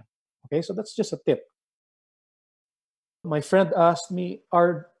patient. Okay, so that's just a tip. My friend asked me,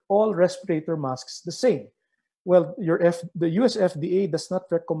 are all respirator masks the same? Well, the US FDA does not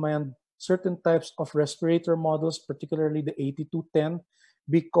recommend certain types of respirator models, particularly the 8210,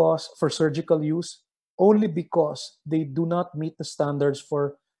 for surgical use, only because they do not meet the standards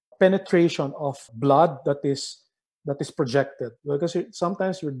for penetration of blood that is projected. Because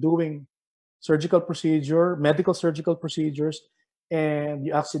sometimes you're doing medical surgical procedures, and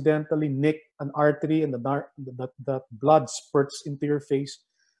you accidentally nick an artery and that blood spurts into your face.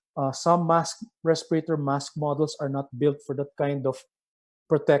 Some respirator mask models are not built for that kind of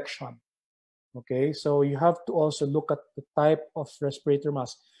protection. Okay, so you have to also look at the type of respirator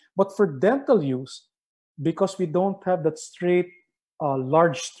mask. But for dental use, because we don't have that straight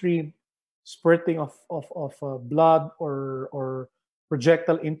large stream spurting of blood or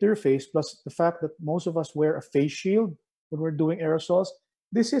projectile into your face, plus the fact that most of us wear a face shield when we're doing aerosols,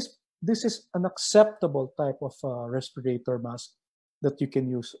 this is an acceptable type of respirator mask that you can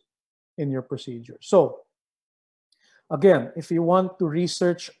use in your procedure. So again, if you want to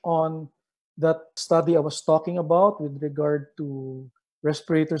research on that study I was talking about with regard to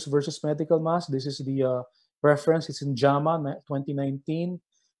respirators versus medical masks, this is the reference. It's in JAMA 2019.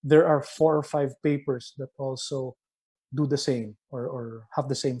 There are 4 or 5 papers that also do the same or have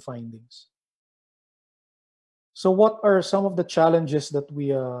the same findings. So what are some of the challenges that we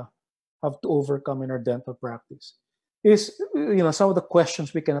have to overcome in our dental practice? Is some of the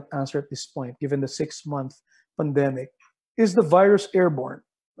questions we cannot answer at this point, given the 6-month pandemic. Is the virus airborne?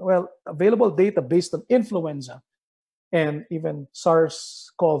 Well, available data based on influenza and even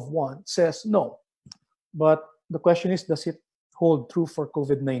SARS-CoV-1 says no. But the question is, does it hold true for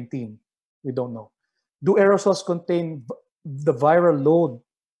COVID-19? We don't know. Do aerosols contain the viral load?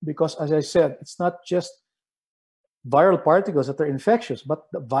 Because as I said, it's not just viral particles that are infectious, but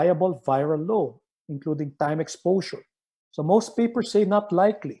the viable viral load, including time exposure. So most papers say not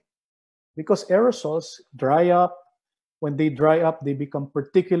likely, because aerosols dry up. When they dry up, they become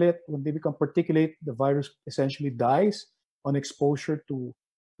particulate. When they become particulate, the virus essentially dies on exposure to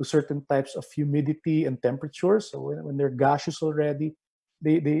certain types of humidity and temperature. So when they're gaseous already,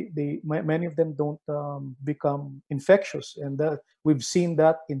 many of them don't become infectious, and we've seen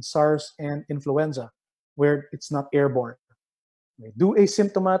that in SARS and influenza, where it's not airborne. Do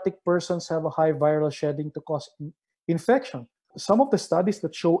asymptomatic persons have a high viral shedding to cause infection? Some of the studies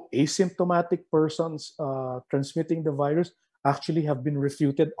that show asymptomatic persons transmitting the virus actually have been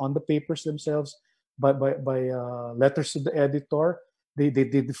refuted on the papers themselves by letters to the editor. They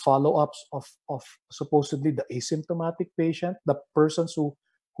did follow-ups of supposedly the asymptomatic patient, the persons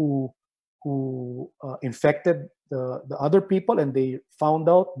who infected the other people, and they found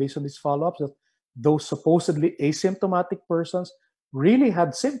out based on these follow-ups that those supposedly asymptomatic persons really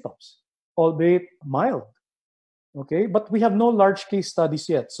had symptoms, albeit mild. Okay, but we have no large case studies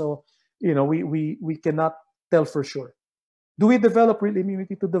yet, so we cannot tell for sure. Do we develop real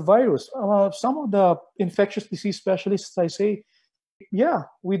immunity to the virus? Some of the infectious disease specialists, I say, yeah,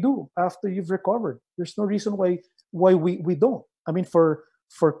 we do after you've recovered. There's no reason why we don't. I mean, for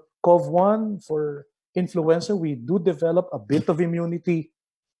COV1, for influenza, we do develop a bit of immunity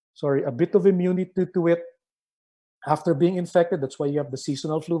to it after being infected. That's why you have the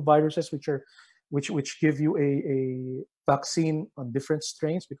seasonal flu viruses, which give you a vaccine on different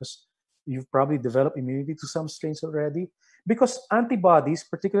strains, because you've probably developed immunity to some strains already. Because antibodies,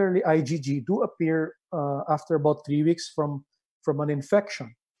 particularly IgG, do appear after about 3 weeks from an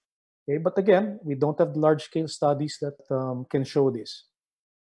infection. Okay, but again, we don't have large-scale studies that can show this.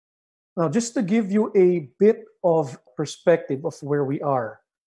 Now, just to give you a bit of perspective of where we are.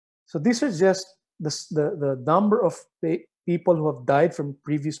 So these are just the number of people who have died from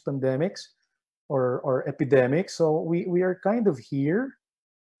previous pandemics or epidemics. So we are kind of here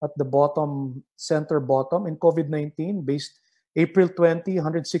at the center bottom in COVID-19, based April 20,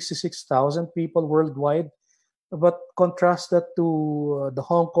 166,000 people worldwide. But contrast that to the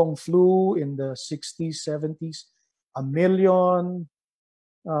Hong Kong flu in the 60s, 70s, 1 million.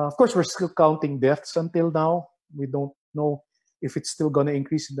 Of course, we're still counting deaths until now. We don't know if it's still going to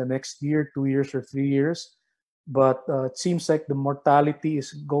increase in the next year, 2 years, or 3 years. But it seems like the mortality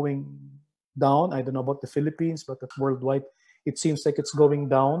is going down. I don't know about the Philippines, but worldwide, it seems like it's going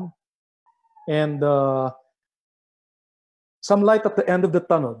down. And some light at the end of the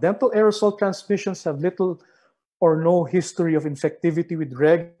tunnel. Dental aerosol transmissions have little or no history of infectivity with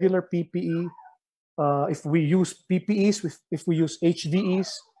regular PPE. If we use PPEs, if we use HVEs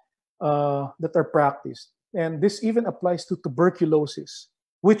that are practiced. And this even applies to tuberculosis,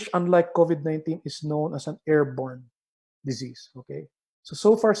 which, unlike COVID-19, is known as an airborne disease. Okay,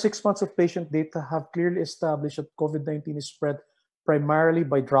 so far 6 months of patient data have clearly established that COVID-19 is spread primarily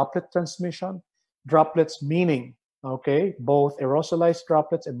by droplet transmission. Droplets meaning, okay, both aerosolized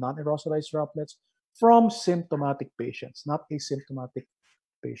droplets and non-aerosolized droplets from symptomatic patients, not asymptomatic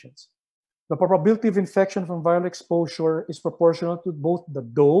patients. The probability of infection from viral exposure is proportional to both the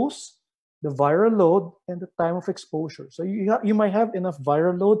dose, the viral load, and the time of exposure. So you might have enough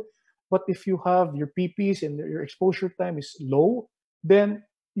viral load, but if you have your PPs and your exposure time is low, then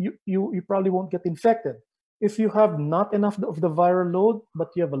you probably won't get infected. If you have not enough of the viral load, but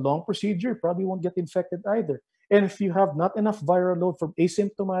you have a long procedure, you probably won't get infected either. And if you have not enough viral load from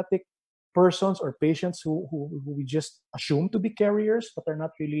asymptomatic persons or patients who we just assume to be carriers but are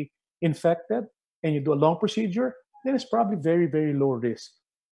not really infected, and you do a long procedure, then it's probably very, very low risk.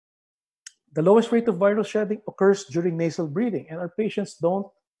 The lowest rate of viral shedding occurs during nasal breathing, and our patients don't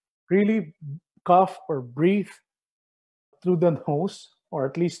really cough or breathe through the nose, or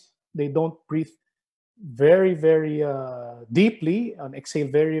at least they don't breathe very, very deeply and exhale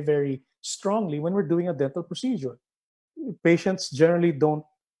very, very strongly when we're doing a dental procedure. Patients generally don't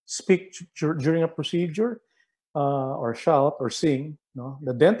speak during a procedure or shout or sing. No?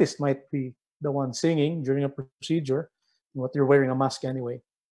 The dentist might be the one singing during a procedure, but you're wearing a mask anyway.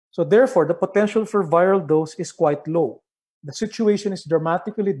 So therefore, the potential for viral dose is quite low. The situation is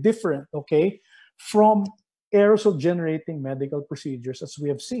dramatically different, okay, from aerosol-generating medical procedures, as we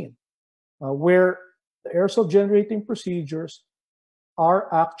have seen, where the aerosol-generating procedures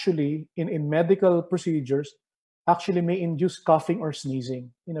are actually, in medical procedures, actually may induce coughing or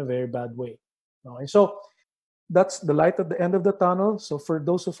sneezing in a very bad way. Okay? So that's the light at the end of the tunnel. So for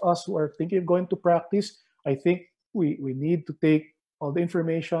those of us who are thinking of going to practice, I think we need to take all the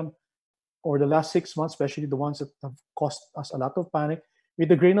information over the last 6 months, especially the ones that have caused us a lot of panic,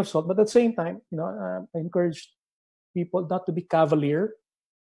 with a grain of salt. But at the same time, I encourage people not to be cavalier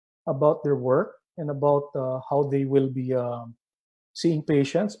about their work and about how they will be seeing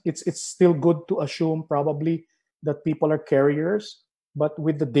patients. It's still good to assume probably that people are carriers, but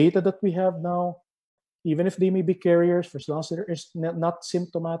with the data that we have now, even if they may be carriers, for as long as they're not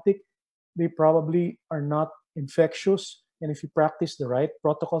symptomatic, they probably are not infectious. and if you practice the right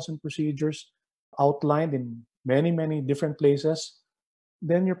protocols and procedures outlined in many, many different places,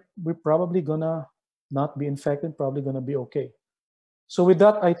 then we're probably gonna not be infected, probably gonna be okay. So with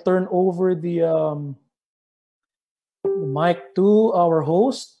that, I turn over the mic to our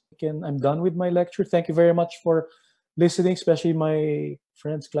host. I'm done with my lecture. Thank you very much for listening, especially my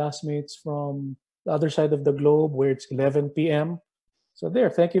friends, classmates from the other side of the globe where it's 11 p.m. So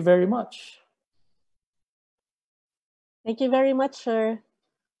thank you very much. Thank you very much, sir.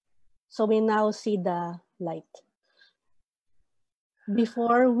 So we now see the light.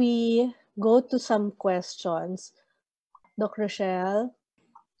 Before we go to some questions, Doc Rochelle.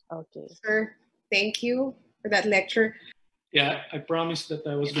 Okay. Sir, thank you for that lecture. Yeah, I promised that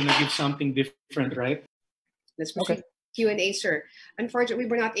I was going to give something different, right? Let's proceed. Q&A, sir. Unfortunately,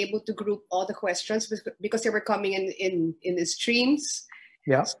 we were not able to group all the questions because they were coming in the streams.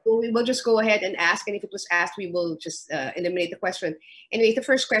 Yeah. So we will just go ahead and ask, and if it was asked, we will just eliminate the question. Anyway, the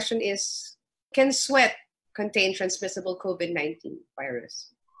first question is, can sweat contain transmissible COVID-19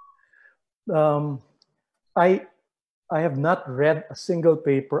 virus? I have not read a single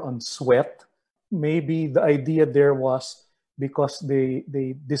paper on sweat. Maybe the idea there was because they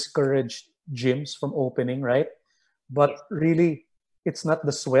discouraged gyms from opening, right? But yes, really, it's not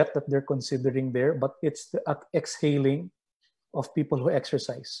the sweat that they're considering there, but it's the exhaling of people who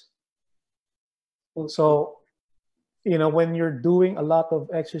exercise. So, when you're doing a lot of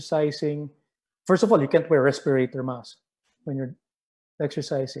exercising, first of all, you can't wear respirator mask when you're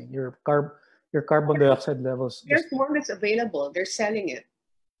exercising. Your carbon dioxide levels. There's one that's available. They're selling it.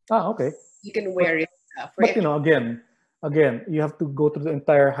 Okay. You can wear it. But again, you have to go through the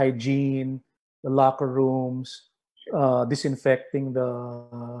entire hygiene, the locker rooms, disinfecting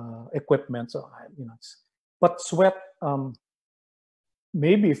the equipment. So but sweat,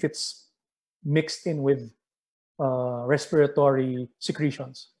 maybe if it's mixed in with respiratory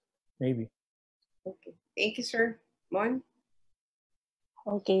secretions, maybe. Okay, thank you, sir. Mon?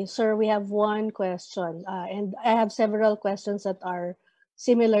 Okay, sir, we have one question, and I have several questions that are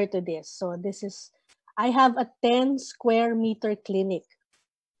similar to this. So this is, I have a 10 square meter clinic.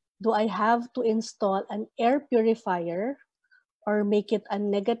 Do I have to install an air purifier or make it a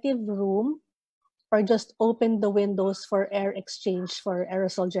negative room, or just open the windows for air exchange for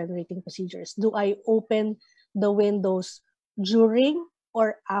aerosol generating procedures? Do I open the windows during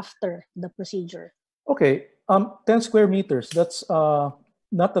or after the procedure? Okay, 10 square meters, that's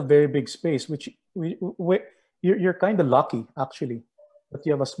not a very big space, which you're kind of lucky actually that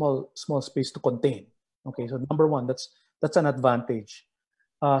you have a small space to contain. Okay, so number one, that's an advantage.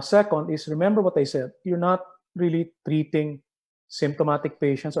 Second is, remember what I said, you're not really treating symptomatic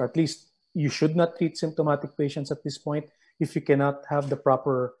patients, or at least you should not treat symptomatic patients at this point if you cannot have the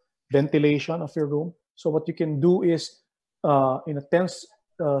proper ventilation of your room. So what you can do is, in a 10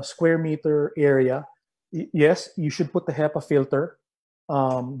 square meter area, yes, you should put a HEPA filter,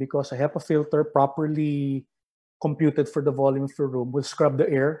 because a HEPA filter properly computed for the volume of your room will scrub the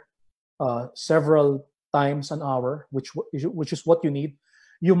air several times an hour, which is what you need.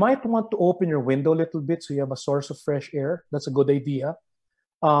 You might want to open your window a little bit so you have a source of fresh air. That's a good idea.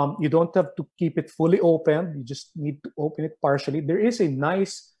 You don't have to keep it fully open. You just need to open it partially. There is a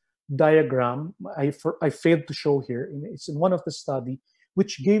nice diagram I failed to show here. It's in one of the study,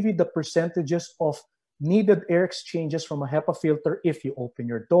 which gave you the percentages of needed air exchanges from a HEPA filter if you open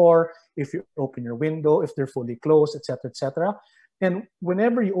your door, if you open your window, if they're fully closed, etc., etc. And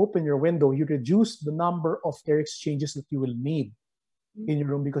whenever you open your window, you reduce the number of air exchanges that you will need in your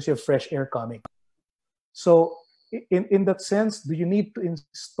room because you have fresh air coming. So in that sense, do you need to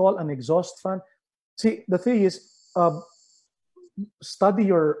install an exhaust fan? See, the thing is, study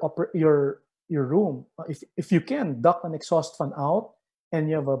your room. If you can duct an exhaust fan out and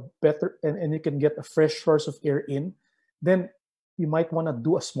you have a better and you can get a fresh source of air in, then you might want to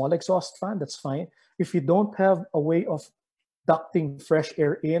do a small exhaust fan. That's fine. If you don't have a way of ducting fresh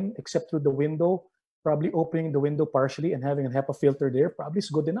air in except through the window, probably opening the window partially and having a HEPA filter there probably is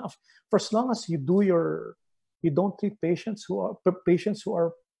good enough. For as long as you don't treat patients who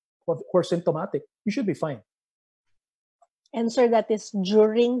are symptomatic, you should be fine. And sir, that is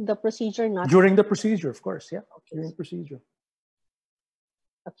during the procedure, not during the procedure, of course. Yeah, okay. During the procedure.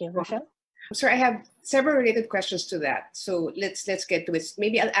 Okay, Rochelle. Sir, I have several related questions to that. So let's get to it.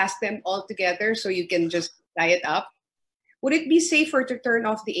 Maybe I'll ask them all together so you can just tie it up. Would it be safer to turn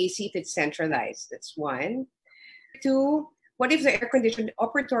off the AC if it's centralized? That's one. Two, what if the air-conditioned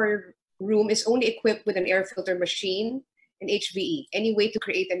operatory room is only equipped with an air filter machine and HVE? Any way to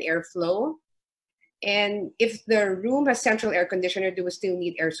create an airflow? And if the room has central air conditioner, do we still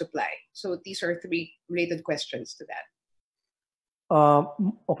need air supply? So these are three related questions to that.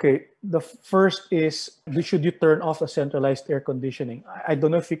 Okay, the first is, should you turn off the centralized air conditioning? I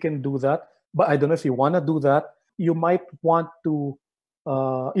don't know if you can do that, but I don't know if you want to do that. You might want to,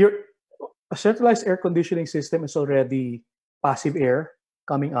 a centralized air conditioning system is already passive air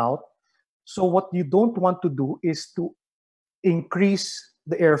coming out. So what you don't want to do is to increase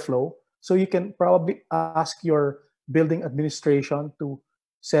the airflow. So you can probably ask your building administration to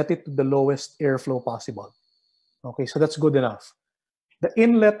set it to the lowest airflow possible. Okay, so that's good enough. The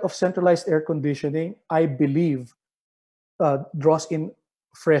inlet of centralized air conditioning, I believe, draws in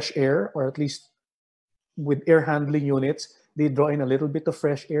fresh air, or at least with air handling units, they draw in a little bit of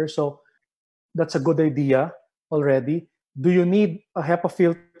fresh air. So that's a good idea already. Do you need a HEPA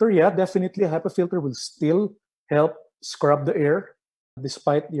filter? Yeah, definitely a HEPA filter will still help scrub the air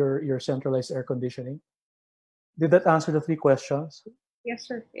despite your centralized air conditioning. Did that answer the three questions? Yes,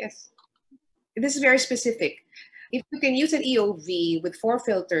 sir. Yes. This is very specific. If you can use an EOV with 4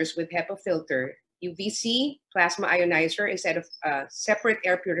 filters with HEPA filter, UVC, plasma ionizer instead of a separate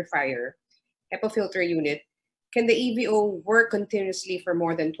air purifier, HEPA filter unit, can the EVO work continuously for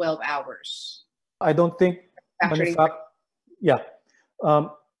more than 12 hours? I don't think yeah.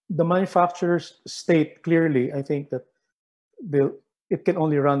 The manufacturers state clearly, I think, that it can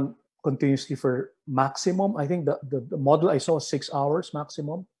only run continuously for maximum. I think the model I saw was 6 hours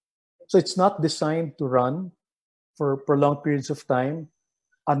maximum. So it's not designed to run for prolonged periods of time,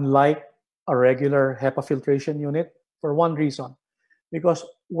 unlike a regular HEPA filtration unit, for one reason. Because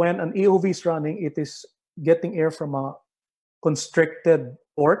when an EOV is running, it is getting air from a constricted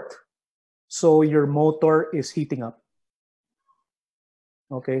port, so your motor is heating up.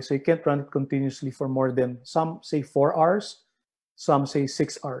 Okay, so you can't run it continuously for more than, some say 4 hours, some say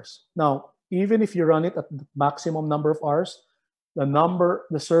 6 hours. Now, even if you run it at the maximum number of hours,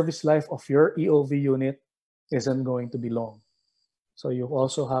 the service life of your EOV unit isn't going to be long. So you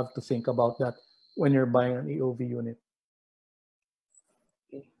also have to think about that when you're buying an EOV unit.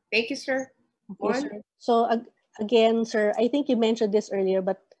 Thank you, sir. Okay, sir. So again, sir, I think you mentioned this earlier,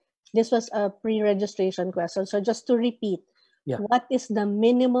 but this was a pre-registration question. So just to repeat, what is the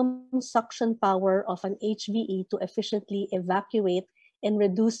minimum suction power of an HVE to efficiently evacuate and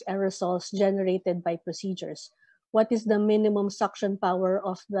reduce aerosols generated by procedures? What is the minimum suction power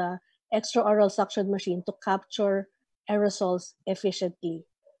of the extraoral suction machine to capture aerosols efficiently?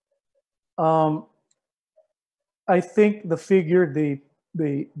 I think the figure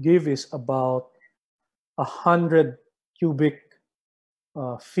they give is about 100 cubic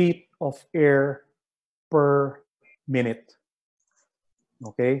feet of air per minute.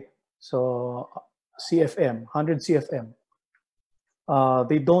 Okay, so CFM, 100 CFM.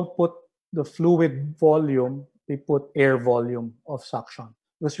 They don't put the fluid volume, they put air volume of suction,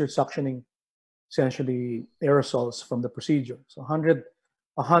 because you're suctioning essentially aerosols from the procedure. So 100.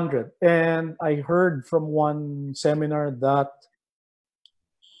 And I heard from one seminar that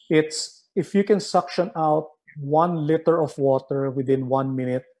if you can suction out 1 liter of water within 1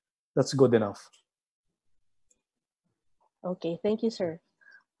 minute, that's good enough. Okay, thank you, sir.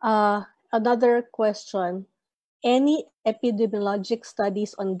 Another question. Any epidemiologic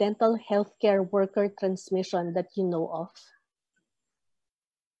studies on dental healthcare worker transmission that you know of?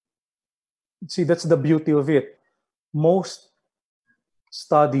 See, that's the beauty of it. Most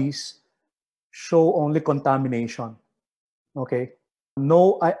studies show only contamination. Okay.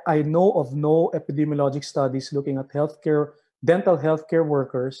 No, I know of no epidemiologic studies looking at dental healthcare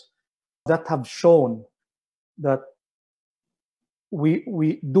workers that have shown that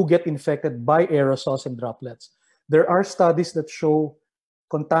we do get infected by aerosols and droplets. There are studies that show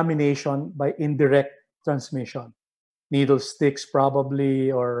contamination by indirect transmission, needle sticks probably,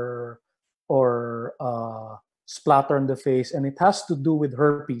 or splatter on the face, and it has to do with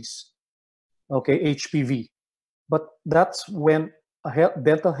herpes, okay, HPV. But that's when a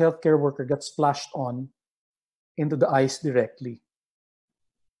dental healthcare worker gets splashed on into the eyes directly.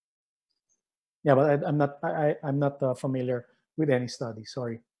 Yeah, but I'm not familiar with any study.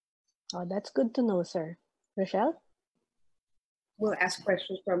 Sorry. Oh, that's good to know, sir. Rochelle? We'll ask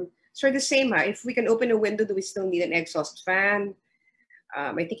questions from Sir. The same. If we can open a window, do we still need an exhaust fan?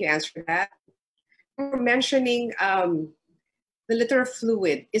 I think you answered that. We're mentioning the liter of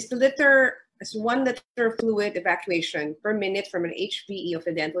fluid. Is 1 liter of fluid evacuation per minute from an HVE of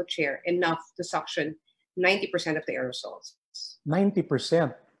a dental chair enough to suction 90% of the aerosols?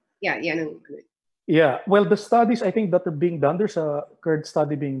 90%? Yeah. Yeah, well, the studies I think that are being done, there's a current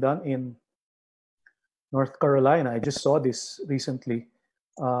study being done in North Carolina. I just saw this recently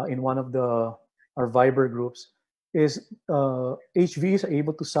in one of our Viber groups. Is HVs are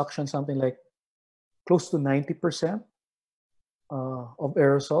able to suction something like close to 90% of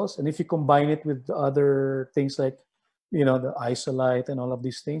aerosols. And if you combine it with the other things like, the isolite and all of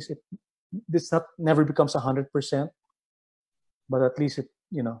these things, this never becomes 100%, but at least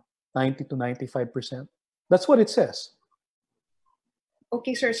 90 to 95%. That's what it says.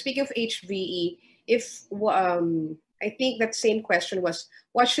 Okay, sir. Speaking of HVE, I think that same question was,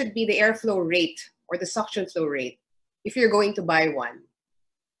 what should be the airflow rate or the suction flow rate if you're going to buy one?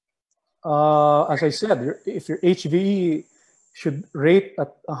 As I said, if your HVE should rate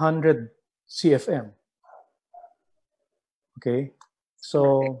at 100 CFM. Okay,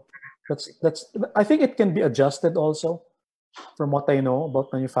 so that's. I think it can be adjusted also. From what I know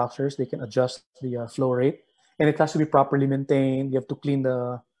about manufacturers, they can adjust the flow rate, and it has to be properly maintained. You have to clean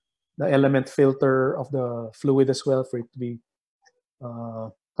the element filter of the fluid as well for it to be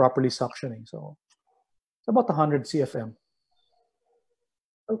properly suctioning. So it's about 100 CFM.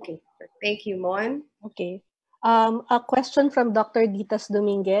 Okay, thank you, Mon. Okay. A question from Dr. Ditas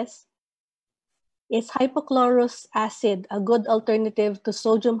Dominguez. Is hypochlorous acid a good alternative to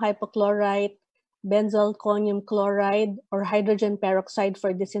sodium hypochlorite, benzyl conium chloride, or hydrogen peroxide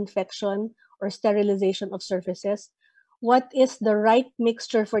for disinfection or sterilization of surfaces? What is the right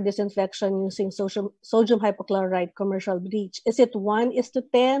mixture for disinfection using sodium hypochlorite commercial bleach? Is it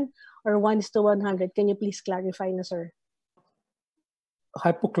 1:10 or 1:100? Can you please clarify, sir?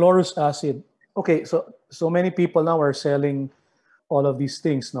 Hypochlorous acid. Okay, so many people now are selling all of these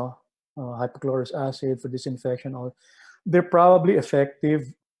things, no? Hypochlorous acid for disinfection. They're probably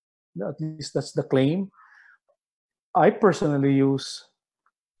effective. At least that's the claim. I personally use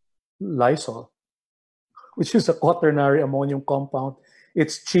Lysol, which is a quaternary ammonium compound.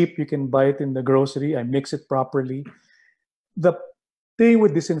 It's cheap. You can buy it in the grocery. I mix it properly. The thing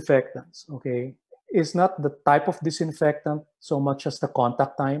with disinfectants, okay, is not the type of disinfectant so much as the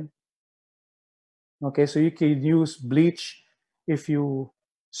contact time. Okay, so you can use bleach. If you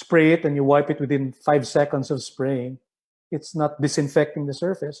spray it and you wipe it within 5 seconds of spraying, it's not disinfecting the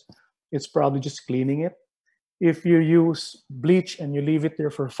surface. It's probably just cleaning it. If you use bleach and you leave it there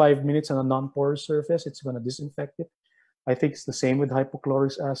for 5 minutes on a non-porous surface, it's going to disinfect it. I think it's the same with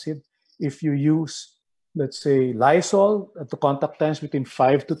hypochlorous acid. If you use, let's say, Lysol, at the contact times between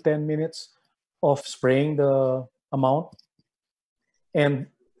 5 to 10 minutes of spraying the amount, and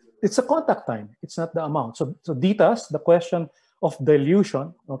it's a contact time, it's not the amount. So Ditas, the question of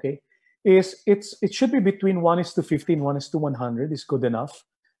dilution, okay, it should be between 1:15, 1:100 is good enough.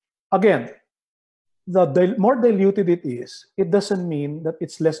 Again, the more diluted it is, it doesn't mean that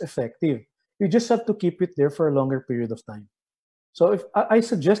it's less effective. You just have to keep it there for a longer period of time. So if I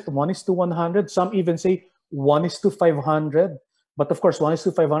suggest 1:100, some even say 1:500, but of course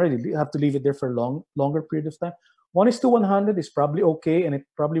 1:500 you have to leave it there for a longer period of time. 1:100 is probably okay, and it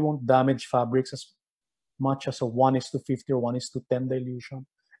probably won't damage fabrics as much as a 1:50 or 1:10 dilution,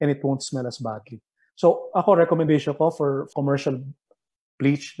 and it won't smell as badly. So ako recommendation ko for commercial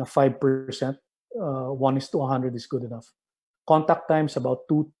bleach na 5%, 1:100 is good enough. Contact times about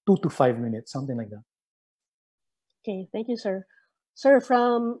 2 to 5 minutes, something like that. Okay, thank you, sir. Sir,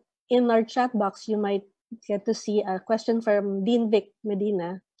 from in our chat box, you might get to see a question from Dean Vic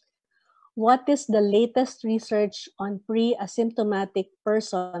Medina. What is the latest research on pre-asymptomatic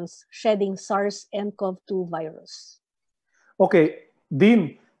persons shedding SARS-CoV-2 virus? Okay,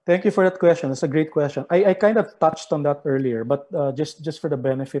 Dean, thank you for that question. It's a great question. I kind of touched on that earlier, but just for the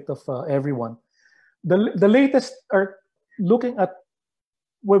benefit of everyone. The latest are looking at,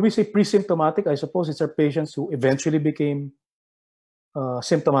 when we say pre-symptomatic, I suppose it's our patients who eventually became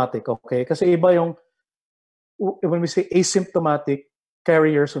symptomatic, okay? Kasi iba yung, when we say asymptomatic,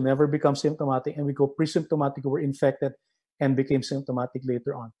 carriers who never become symptomatic, and we go pre-symptomatic who were infected and became symptomatic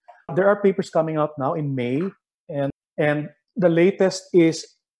later on. There are papers coming out now in May, and the latest is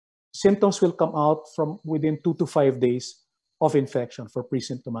symptoms will come out from within 2 to 5 days of infection for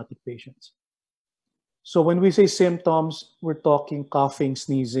pre-symptomatic patients. So when we say symptoms, we're talking coughing,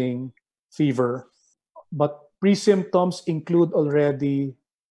 sneezing, fever, but pre-symptoms include already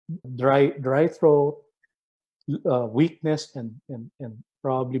dry throat, weakness, and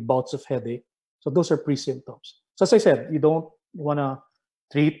probably bouts of headache. So those are pre-symptoms. So as I said, you don't want to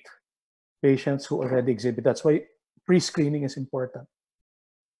treat patients who already exhibit. That's why pre-screening is important.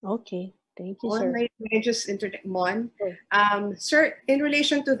 Okay, thank you, Mon, sir. may I just interject, Mon? Sure. Sir, in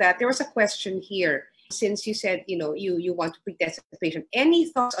relation to that, there was a question here. Since you said, you want to pre-test the patient, any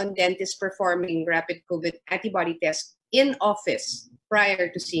thoughts on dentists performing rapid COVID antibody tests in office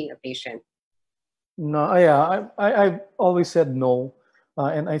prior to seeing a patient? No, yeah, I've always said no.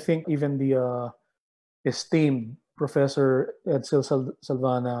 And I think even the esteemed Professor Edsel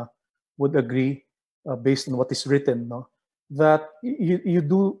Salvana would agree based on what is written, no? that you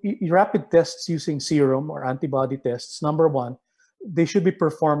do rapid tests using serum or antibody tests. Number one, they should be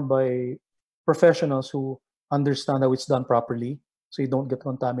performed by professionals who understand how it's done properly, so you don't get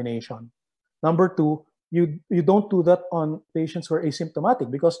contamination. Number two, you don't do that on patients who are asymptomatic,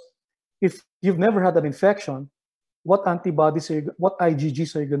 because if you've never had an infection, what antibodies what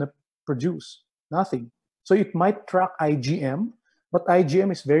IgGs are you going to produce? Nothing. So it might track IgM, but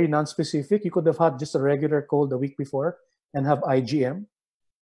IgM is very non-specific. You could have had just a regular cold the week before and have IgM.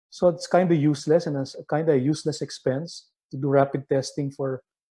 So it's kind of useless, and it's kind of a useless expense to do rapid testing for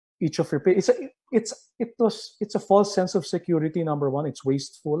each of your patients. It's a false sense of security, number one. It's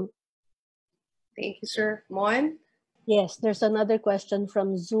wasteful. Thank you, sir. Mon? Yes, there's another question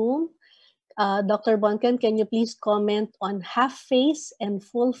from Zoom. Dr. Boncan, can you please comment on half-face and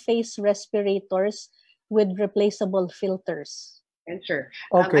full-face respirators with replaceable filters? And sure.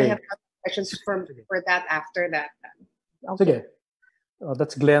 Okay. I have questions for that after that. Okay. Sige.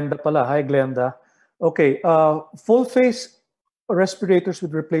 That's Glenda pala. Hi, Glenda. Okay. Full-face respirators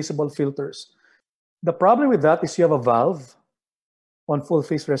with replaceable filters. The problem with that is you have a valve on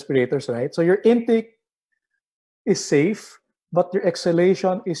full-face respirators, right? So your intake is safe, but your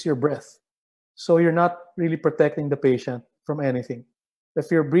exhalation is your breath. So you're not really protecting the patient from anything.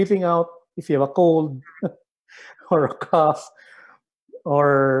 If you're breathing out, if you have a cold or a cough,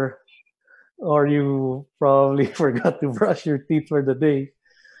 or you probably forgot to brush your teeth for the day,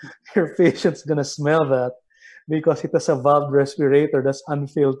 your patient's gonna smell that because it has a valved respirator that's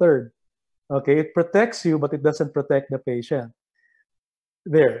unfiltered. Okay, it protects you, but it doesn't protect the patient.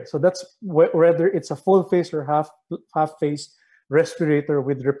 There, so that's whether it's a full face or half face respirator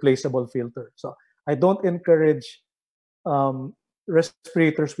with replaceable filter. So I don't encourage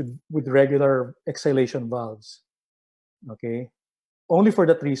respirators with regular exhalation valves. Okay, only for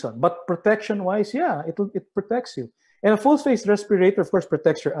that reason. But protection wise, yeah, it protects you. And a full face respirator, of course,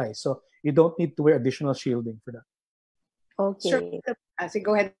 protects your eyes, so you don't need to wear additional shielding for that. Okay. Sure.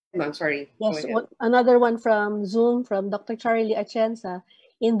 Go ahead, Mom. Sorry. Yes, another one from Zoom from Dr. Charlie Atienza.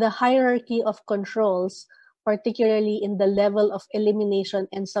 In the hierarchy of controls, particularly in the level of elimination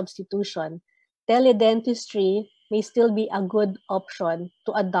and substitution, teledentistry may still be a good option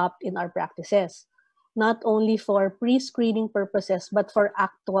to adopt in our practices, not only for pre-screening purposes, but for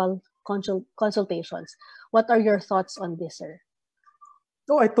actual consultations. What are your thoughts on this, sir?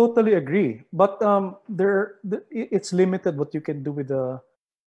 No, I totally agree. But it's limited what you can do with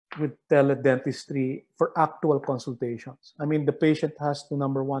teledentistry for actual consultations. I mean, the patient has to,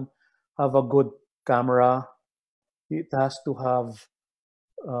 number one, have a good camera. It has to have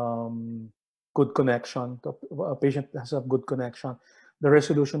good connection. A patient has to have good connection. The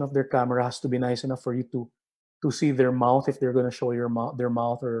resolution of their camera has to be nice enough for you to see their mouth if they're going to show their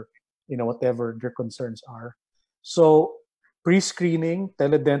mouth, or whatever their concerns are. So pre-screening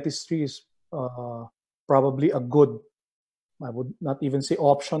teledentistry is probably a good, I would not even say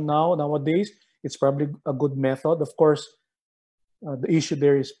option nowadays. It's probably a good method. Of course, the issue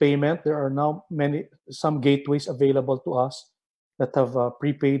there is payment. There are now some gateways available to us that have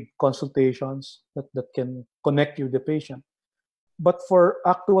prepaid consultations that can connect you with the patient. But for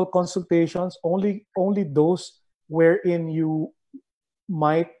actual consultations, only those wherein you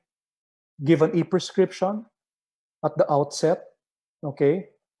might give an e-prescription at the outset, okay,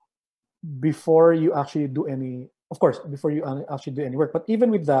 before you actually do any work. But even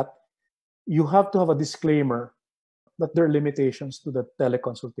with that, you have to have a disclaimer that there are limitations to the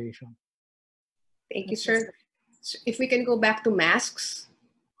teleconsultation. Thank you, sir. So if we can go back to masks,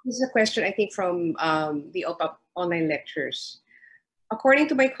 this is a question I think from the OPAP online lectures. According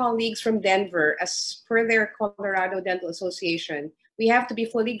to my colleagues from Denver, as per their Colorado Dental Association, we have to be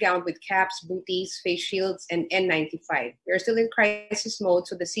fully gowned with caps, booties, face shields, and N95. We are still in crisis mode,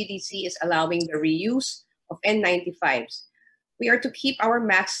 so the CDC is allowing the reuse of N95s. We are to keep our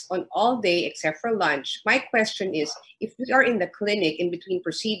masks on all day except for lunch. My question is, if we are in the clinic in between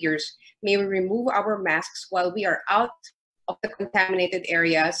procedures, may we remove our masks while we are out of the contaminated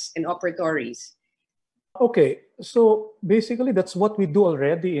areas and operatories? Okay, so basically that's what we do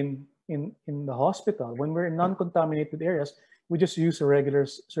already in the hospital. When we're in non-contaminated areas, we just use a regular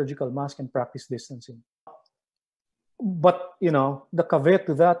surgical mask and practice distancing. But the caveat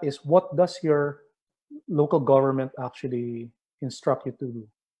to that is, what does your local government actually instruct you to do?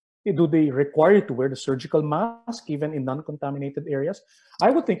 Do they require you to wear the surgical mask even in non-contaminated areas?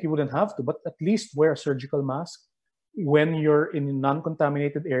 I would think you wouldn't have to, but at least wear a surgical mask when you're in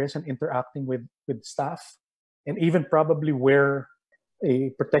non-contaminated areas and interacting with staff, and even probably wear a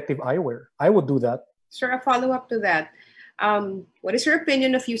protective eyewear. I would do that. Sir, a follow-up to that. What is your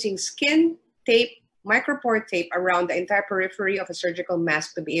opinion of using skin tape micropore tape around the entire periphery of a surgical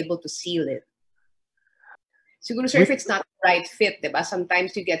mask to be able to seal it. Siguro, sir, if it's not the right fit, diba?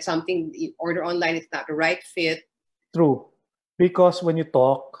 Sometimes you get something, you order online, it's not the right fit. True. Because when you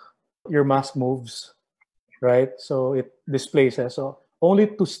talk, your mask moves, right? So it displaces. So only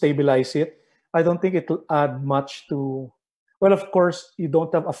to stabilize it. I don't think it will add much to, well, of course, you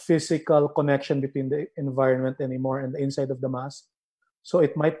don't have a physical connection between the environment anymore and the inside of the mask. So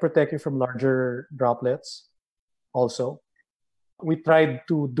it might protect you from larger droplets also. We tried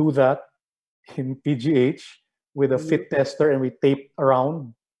to do that in PGH with a fit tester, and we taped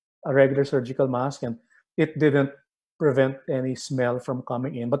around a regular surgical mask, and it didn't prevent any smell from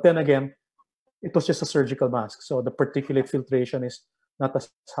coming in. But then again, it was just a surgical mask, so the particulate filtration is not as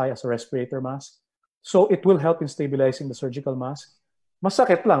high as a respirator mask. So it will help in stabilizing the surgical mask.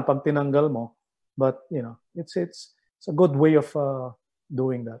 Masakit lang pag tinanggal mo, but you know, it's a good way of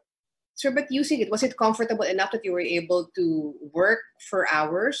doing that. Sir, but using it, was it comfortable enough that you were able to work for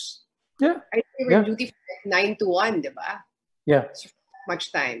hours? Yeah. I think you were duty from 9 to 1, diba? Yeah. So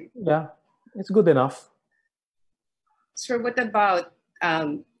much time. Yeah, it's good enough. Sir, what about,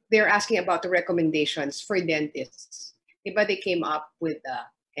 they're asking about the recommendations for dentists. Diba they came up with the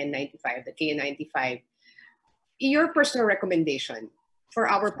N95, the K95. Your personal recommendation for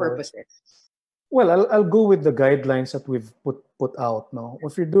our purposes? Well, I'll go with the guidelines that we've put out. No,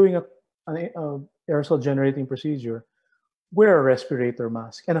 if you're doing an aerosol generating procedure, wear a respirator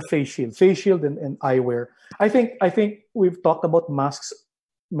mask and a face shield and eyewear. I think we've talked about masks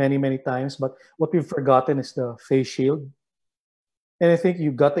many times, but what we've forgotten is the face shield. And I think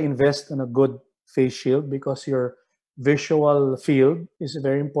you've got to invest in a good face shield because your visual field is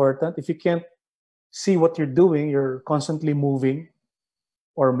very important. If you can't see what you're doing, you're constantly moving,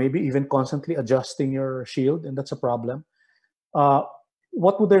 or maybe even constantly adjusting your shield, and that's a problem.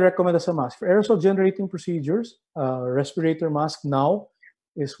 What would I recommend as a mask? For aerosol generating procedures, respirator mask now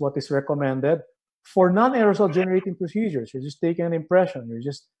is what is recommended. For non-aerosol generating procedures, you're just taking an impression. You're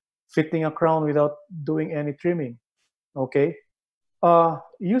just fitting a crown without doing any trimming. Okay?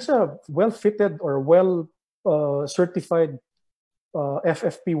 Use a well-fitted or well-certified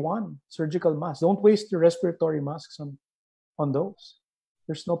FFP1 surgical mask. Don't waste your respiratory masks on those.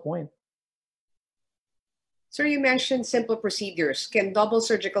 There's no point. Sir, you mentioned simple procedures. Can double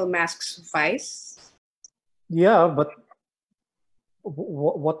surgical masks suffice? Yeah, but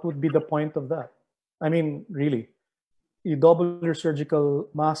what would be the point of that? I mean, really, you double your surgical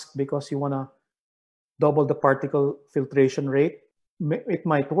mask because you want to double the particle filtration rate. It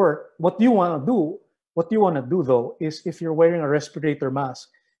might work. What you want to do though, is if you're wearing a respirator mask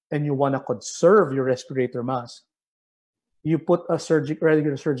and you want to conserve your respirator mask, you put a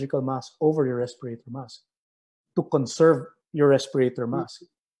regular surgical mask over your respirator mask to conserve your respirator mask,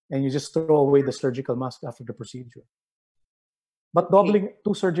 and you just throw away the surgical mask after the procedure. But doubling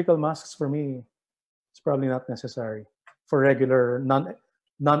 2 surgical masks for me, it's probably not necessary for regular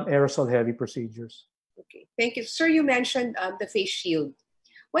non-aerosol heavy procedures. Okay, thank you. Sir, you mentioned the face shield.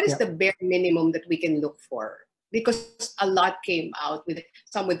 What is the bare minimum that we can look for? Because a lot came out with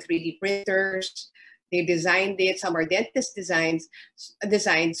some with 3D printers, they designed it, some are dentist designed.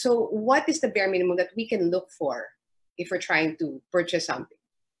 So what is the bare minimum that we can look for if we're trying to purchase something?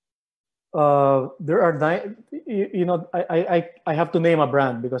 There are I have to name a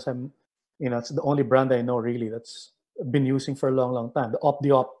brand because it's the only brand I know really that's been using for a long time. The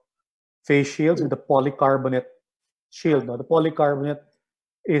OpdiOp face shields with the polycarbonate shield. Now the polycarbonate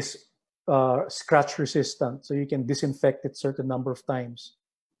is scratch resistant, so you can disinfect it certain number of times.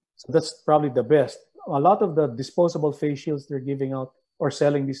 So that's probably the best. A lot of the disposable face shields they're giving out or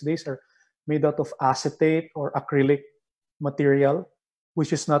selling these days are made out of acetate or acrylic material,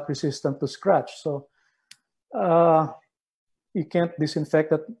 which is not resistant to scratch. So you can't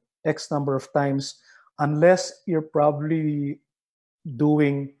disinfect that X number of times unless you're probably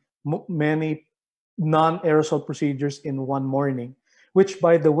doing many non-aerosol procedures in one morning, which,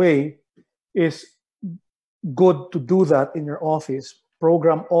 by the way, is good to do that in your office.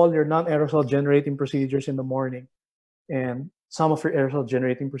 Program all your non-aerosol generating procedures in the morning and some of your aerosol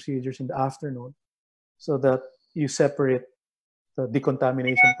generating procedures in the afternoon so that you separate the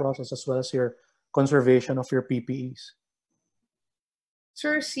decontamination process as well as your conservation of your PPEs.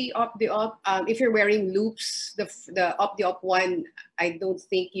 Sir, see OpdiOp, if you're wearing loops, the OpdiOp one, I don't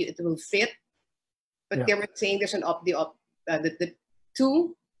think it will fit. But they were saying there's an OpdiOp, the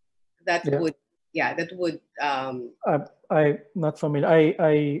 2 that would. I'm not familiar.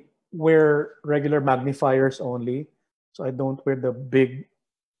 I wear regular magnifiers only, so I don't wear the big,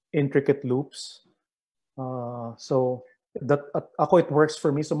 intricate loops. So that it works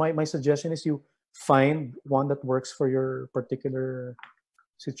for me. So my suggestion is you find one that works for your particular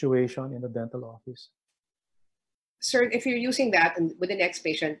situation in the dental office. Sir, if you're using that and with the next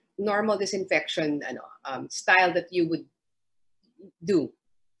patient, normal disinfection style that you would do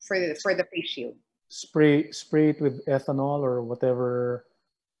for the face shield. Spray it with ethanol or whatever.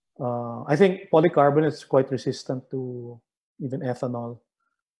 I think polycarbonate is quite resistant to even ethanol.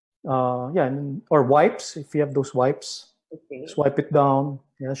 Yeah, or wipes, if you have those wipes. Okay. Swipe it down.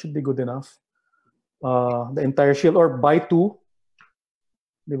 Yeah, should be good enough. The entire shield, or buy two.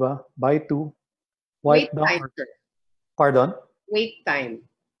 Diba? Buy two. Wipe Wait down. time, sir. Pardon? Wait time.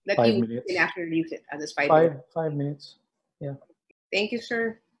 That 5 you minutes. can actually use it as a 5 minutes. Yeah. Thank you,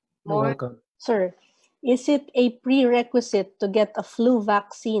 sir. You're welcome. Sir, is it a prerequisite to get a flu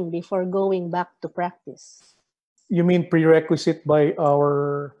vaccine before going back to practice? You mean prerequisite by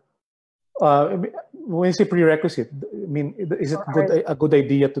our... when you say prerequisite, I mean, is it a good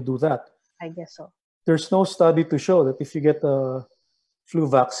idea to do that? I guess so. There's no study to show that if you get a flu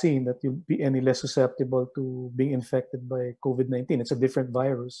vaccine that you'll be any less susceptible to being infected by COVID-19. It's a different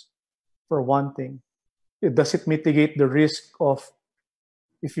virus, for one thing. Does it mitigate the risk of,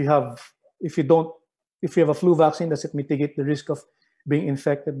 if you have a flu vaccine, does it mitigate the risk of being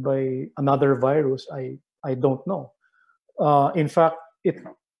infected by another virus? I don't know. In fact, it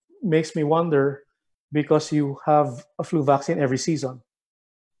makes me wonder, because you have a flu vaccine every season.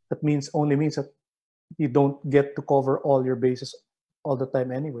 That only means that you don't get to cover all your bases all the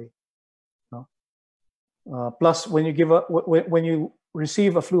time anyway. No? Plus, when you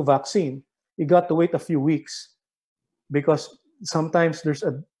receive a flu vaccine, you got to wait a few weeks, because sometimes there's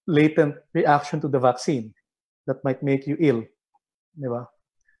a latent reaction to the vaccine that might make you ill. Diba?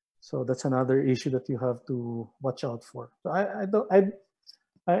 So that's another issue that you have to watch out for. So I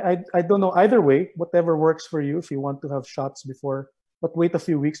don't know. Either way, whatever works for you, if you want to have shots before, but wait a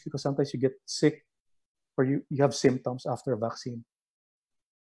few weeks, because sometimes you get sick or you have symptoms after a vaccine.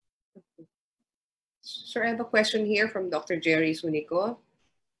 Sir, I have a question here from Dr. Jerry Sunico.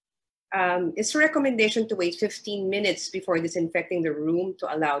 It's a recommendation to wait 15 minutes before disinfecting the room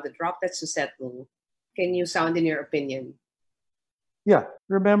to allow the droplets to settle. Can you sound in your opinion? Yeah.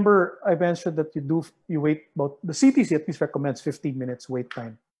 Remember, I mentioned that you wait about, the CTC at least recommends 15 minutes wait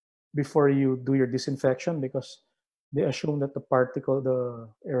time before you do your disinfection, because they assume that the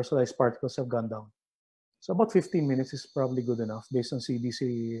aerosolized particles have gone down. So about 15 minutes is probably good enough based on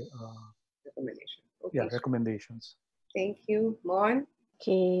CDC recommendation. Okay, recommendations. Thank you. Mon?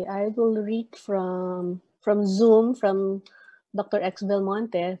 Okay, I will read from Zoom from Dr. X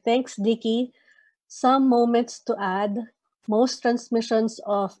Belmonte. Thanks, Dicky. Some moments to add. Most transmissions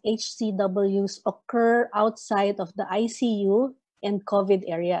of HCWs occur outside of the ICU and COVID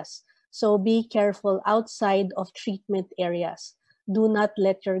areas. So be careful outside of treatment areas. Do not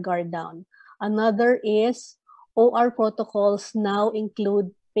let your guard down. Another is OR protocols now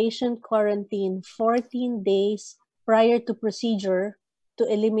include patient quarantine 14 days prior to procedure to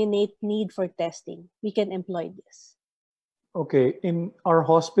eliminate need for testing. We can employ this. Okay, in our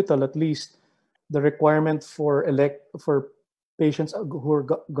hospital, at least, the requirement for patients who are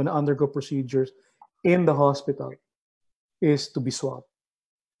going to undergo procedures in the hospital is to be swabbed.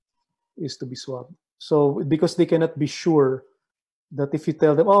 So because they cannot be sure that if you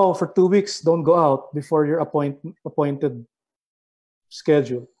tell them, oh, for 2 weeks, don't go out before your appointed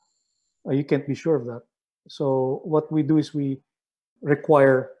schedule, you can't be sure of that. So what we do is we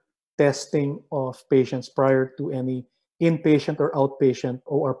require testing of patients prior to any inpatient or outpatient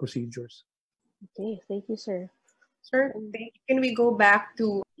OR procedures. Okay, thank you, sir. Sir, can we go back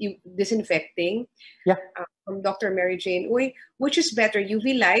to disinfecting? Yeah. From Dr. Mary Jane Uy, which is better,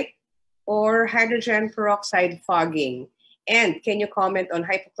 UV light or hydrogen peroxide fogging? And can you comment on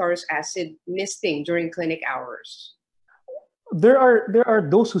hypochlorous acid misting during clinic hours? There are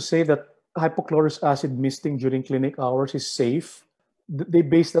those who say that hypochlorous acid misting during clinic hours is safe. They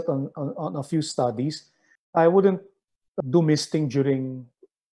base that on a few studies. I wouldn't do misting during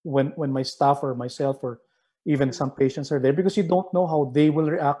when my staff or myself or even some patients are there, because you don't know how they will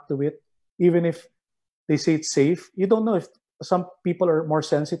react to it. Even if they say it's safe, you don't know if some people are more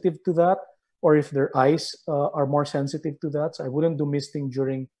sensitive to that or if their eyes are more sensitive to that. So I wouldn't do misting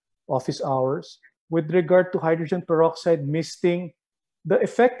during office hours. With regard to hydrogen peroxide misting, the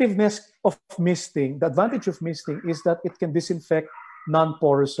effectiveness of misting, the advantage of misting is that it can disinfect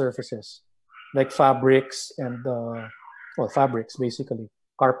non-porous surfaces like fabrics and, fabrics basically,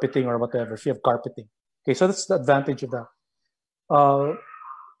 carpeting or whatever, if you have carpeting. Okay, so that's the advantage of that.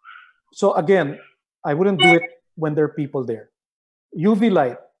 So again, I wouldn't do it when there are people there. UV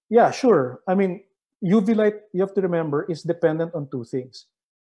light, yeah, sure. I mean, UV light, you have to remember, is dependent on two things.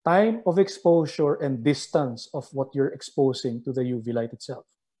 time of exposure and distance of what you're exposing to the UV light itself.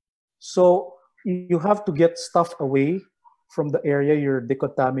 So you have to get stuff away from the area you're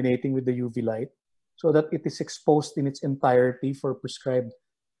decontaminating with the UV light so that it is exposed in its entirety for prescribed,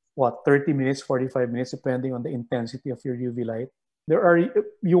 30 minutes, 45 minutes, depending on the intensity of your UV light.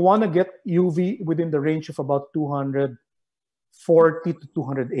 You want to get UV within the range of about 240 to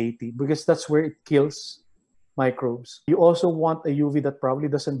 280 because that's where it kills microbes. You also want a UV that probably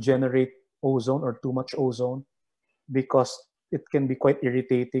doesn't generate ozone or too much ozone because it can be quite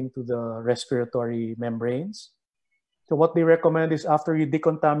irritating to the respiratory membranes. So what they recommend is after you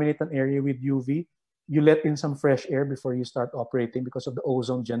decontaminate an area with UV, you let in some fresh air before you start operating because of the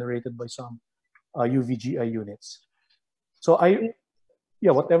ozone generated by some UVGI units. So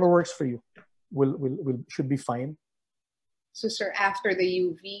whatever works for you should be fine. So, sir, after the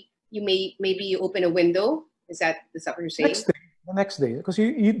UV, maybe you open a window. Is that what you're saying? The next day, because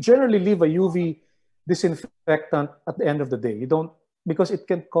you generally leave a UV disinfectant at the end of the day. You don't, because it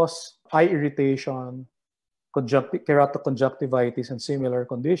can cause eye irritation, keratoconjunctivitis, and similar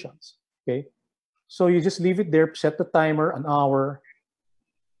conditions. Okay, so you just leave it there, set the timer an hour,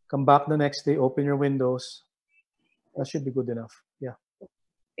 come back the next day, open your windows. That should be good enough. Yeah.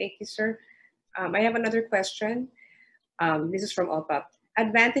 Thank you, sir. I have another question. This is from OPAP.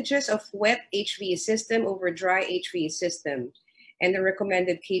 Advantages of wet HVAC system over dry HVAC system, and the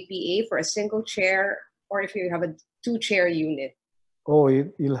recommended KPA for a single chair, or if you have a 2-chair unit. Oh,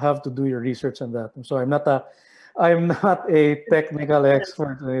 you'll have to do your research on that. I'm sorry, I'm not a technical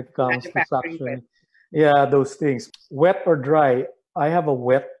expert when it comes to suction. Yeah, those things. Wet or dry? I have a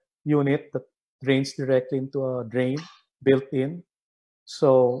wet unit that drains directly into a drain built in.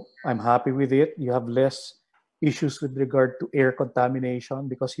 So I'm happy with it. You have less issues with regard to air contamination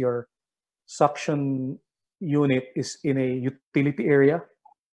because your suction unit is in a utility area.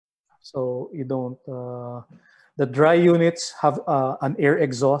 So you don't, the dry units have an air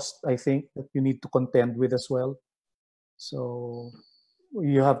exhaust, I think, that you need to contend with as well. So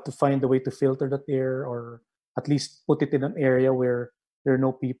you have to find a way to filter that air or at least put it in an area where there are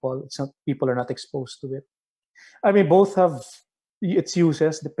no people. People are not exposed to it. I mean, both have its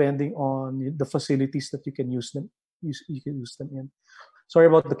uses depending on the facilities that you can use them. You can use them in. Sorry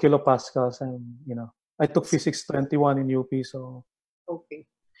about the kilopascals. I took physics 21 in UP, so. Okay.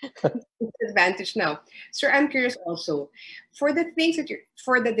 Advantage now. Sir, I'm curious also, for the things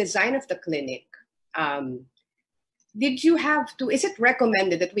for the design of the clinic, did you have to, is it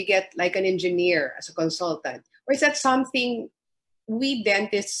recommended that we get like an engineer as a consultant? Or is that something we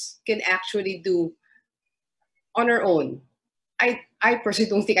dentists can actually do on our own? I personally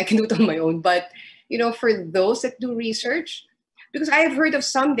don't think I can do it on my own, but for those that do research, because I have heard of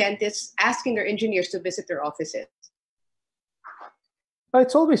some dentists asking their engineers to visit their offices.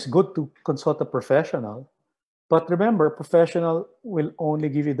 It's always good to consult a professional, but remember, a professional will only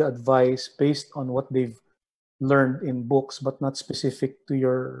give you the advice based on what they've learned in books, but not specific to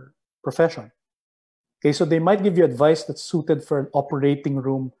your profession. Okay, so they might give you advice that's suited for an operating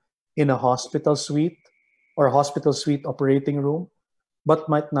room in a hospital suite or a hospital suite operating room, but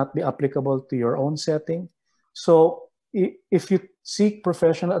might not be applicable to your own setting. So if you seek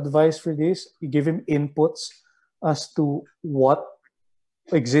professional advice for this, you give him inputs as to what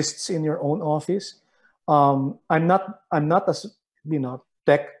exists in your own office. I'm not as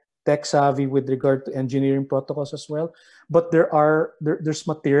tech savvy with regard to engineering protocols as well, but there's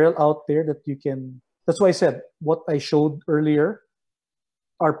material out there that you can. That's why I said what I showed earlier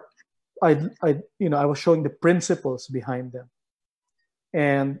I was showing the principles behind them,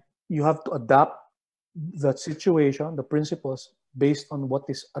 and you have to adapt that situation, the principles, based on what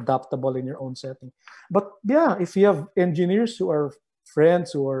is adaptable in your own setting. But yeah, if you have engineers who are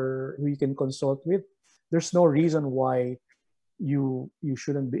friends who you can consult with, there's no reason why you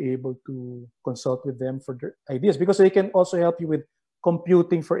shouldn't be able to consult with them for their ideas, because they can also help you with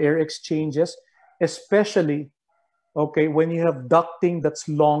computing for air exchanges, especially when you have ducting that's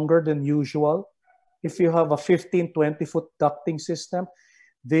longer than usual. If you have a 15-20 foot ducting system,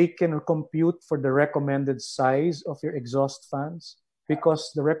 they can compute for the recommended size of your exhaust fans,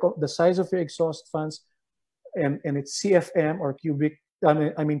 because the size of your exhaust fans and its CFM or cubic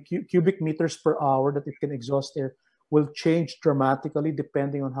meters per hour that it can exhaust air will change dramatically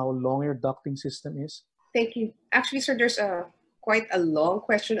depending on how long your ducting system is. Thank you. Actually, sir, there's quite a long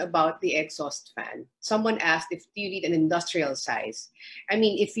question about the exhaust fan. Someone asked if you need an industrial size. I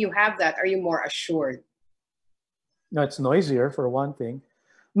mean, if you have that, are you more assured? No, it's noisier for one thing.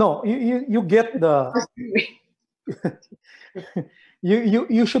 No, you get the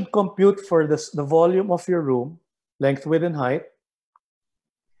you should compute for the volume of your room, length, width, and height,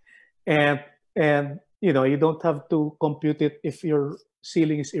 and you don't have to compute it if your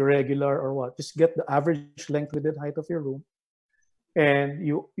ceiling is irregular or what. Just get the average length, width, and height of your room, and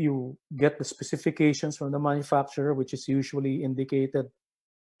you get the specifications from the manufacturer, which is usually indicated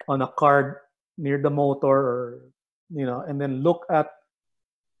on a card near the motor, or and then look at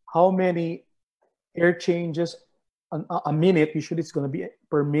how many air changes a minute. Usually it's going to be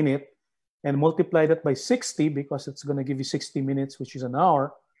per minute, and multiply that by 60 because it's going to give you 60 minutes, which is an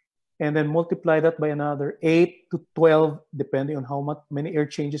hour, and then multiply that by another 8 to 12, depending on how many air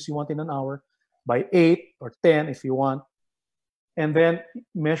changes you want in an hour, by 8 or 10 if you want, and then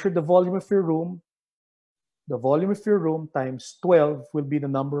measure the volume of your room. The volume of your room times 12 will be the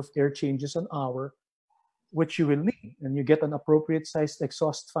number of air changes an hour, which you will need, and you get an appropriate sized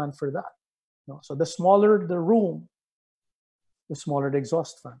exhaust fan for that. So the smaller the room, the smaller the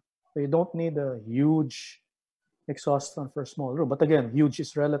exhaust fan. So you don't need a huge exhaust fan for a small room. But again, huge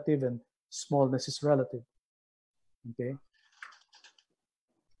is relative and smallness is relative. Okay.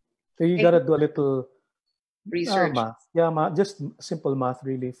 So you gotta do a little research. Math. Yeah, just simple math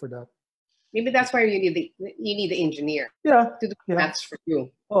really for that. Maybe that's why you need the engineer. Yeah. To do maths for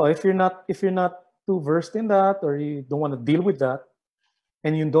you. Oh, if you're not too versed in that, or you don't want to deal with that,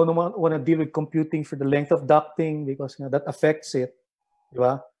 and you don't want to deal with computing for the length of ducting because that affects it,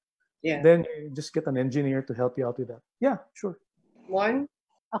 right? Yeah. Then you just get an engineer to help you out with that. Yeah, sure. One.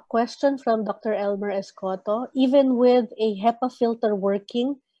 A question from Dr. Elmer Escoto. Even with a HEPA filter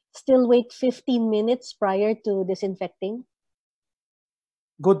working, still wait 15 minutes prior to disinfecting?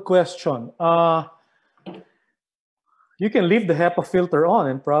 Good question. You can leave the HEPA filter on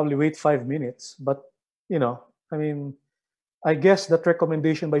and probably wait 5 minutes, but I guess that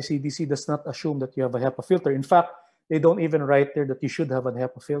recommendation by CDC does not assume that you have a HEPA filter. In fact, they don't even write there that you should have a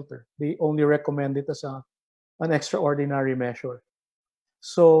HEPA filter. They only recommend it as an extraordinary measure.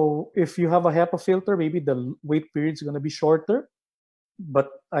 So if you have a HEPA filter, maybe the wait period is going to be shorter, but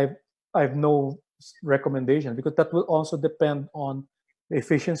I've no recommendation, because that will also depend on the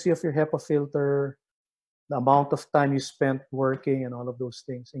efficiency of your HEPA filter, the amount of time you spent working, and all of those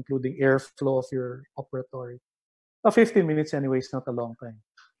things, including airflow of your operatory. 15 minutes anyway is not a long time.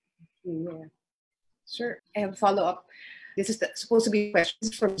 Yeah. Sure. I have a follow-up. This is supposed to be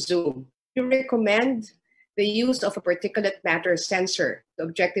questions from Zoom. Do you recommend the use of a particulate matter sensor to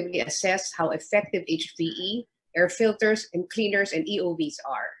objectively assess how effective HVE, air filters, and cleaners and EOVs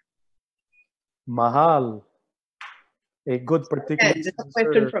are? Mahal. A good particulate sensor. A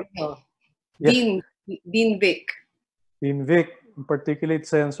question from Dean Vic. Dean Vic, particulate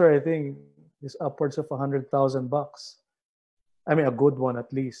sensor, I think, is upwards of $100,000. I mean, a good one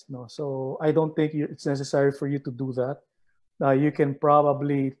at least. No, so I don't think it's necessary for you to do that. You can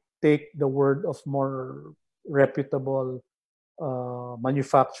probably take the word of more reputable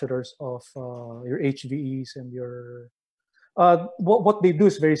manufacturers of your HVEs and your. What they do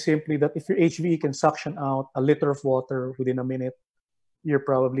is very simply that if your HVE can suction out a liter of water within a minute, you're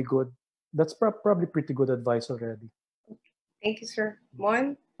probably good. That's probably pretty good advice already. Thank you, sir.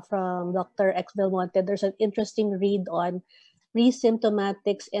 One. From Dr. X Belmonte, there's an interesting read on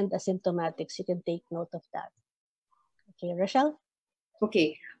pre-symptomatics and asymptomatics. You can take note of that. Okay, Rochelle?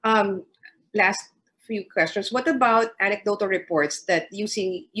 Okay. Last few questions. What about anecdotal reports that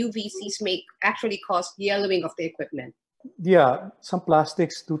using UVCs may actually cause yellowing of the equipment? Yeah, some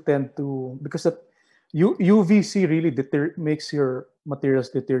plastics do tend to, because that UVC really makes your materials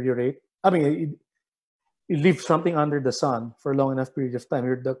deteriorate. I mean, you leave something under the sun for a long enough period of time.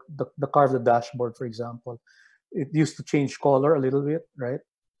 The car of the dashboard, for example, it used to change color a little bit, right?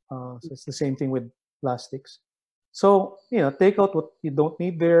 So it's the same thing with plastics. So, take out what you don't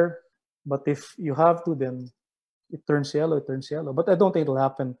need there. But if you have to, then it turns yellow, But I don't think it'll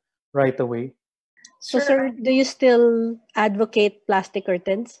happen right away. So, sir, do you still advocate plastic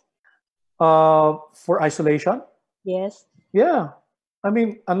curtains? For isolation? Yes. Yeah. I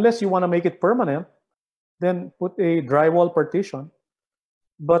mean, unless you want to make it permanent, then put a drywall partition.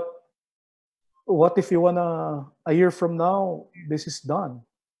 But what if you a year from now, this is done?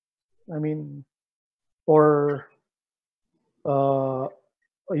 I mean, or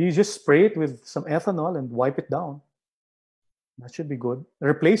you just spray it with some ethanol and wipe it down. That should be good.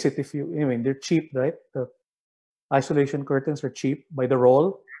 Replace it if they're cheap, right? The isolation curtains are cheap by the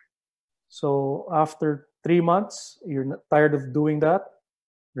roll. So after 3 months, you're not tired of doing that,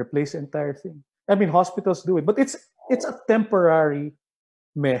 replace the entire thing. I mean, hospitals do it, but it's a temporary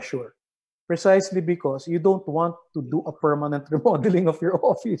measure, precisely because you don't want to do a permanent remodeling of your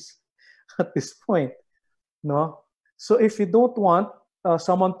office at this point, no? So if you don't want,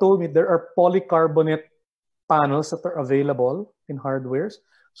 someone told me there are polycarbonate panels that are available in hardwares.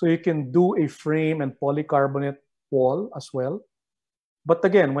 So you can do a frame and polycarbonate wall as well. But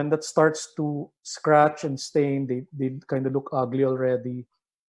again, when that starts to scratch and stain, they kind of look ugly already,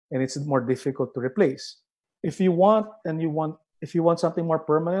 and it's more difficult to replace. If you want something more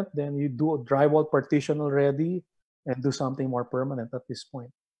permanent, then you do a drywall partition already and do something more permanent at this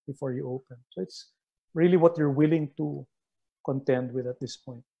point before you open. So it's really what you're willing to contend with at this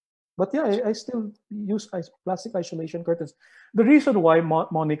point. But yeah, I still use plastic isolation curtains. The reason why,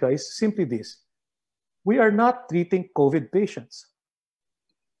 Monica, is simply this. We are not treating COVID patients.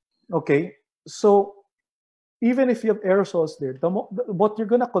 Okay, so even if you have aerosols there, what you're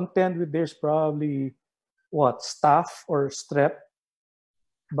going to contend with there is probably staph or strep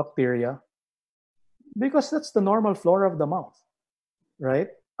bacteria, because that's the normal flora of the mouth, right?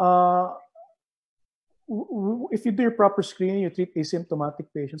 If you do your proper screening, you treat asymptomatic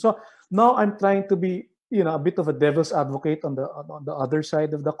patients. So now I'm trying to be, a bit of a devil's advocate on the other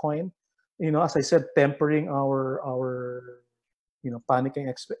side of the coin. As I said, tempering our panicking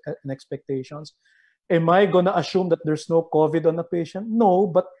and expectations. Am I gonna assume that there's no COVID on a patient? No,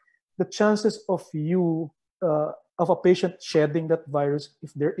 but the chances of a patient shedding that virus,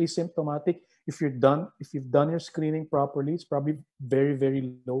 if they're asymptomatic, if you've done your screening properly, it's probably very,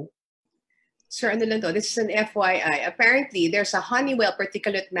 very low. Sir, ano lang to? This is an FYI. Apparently, there's a Honeywell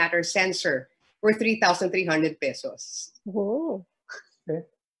particulate matter sensor worth 3,300 pesos. Whoa. Okay.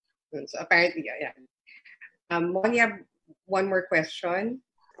 So apparently, yeah. Moni, have one more question.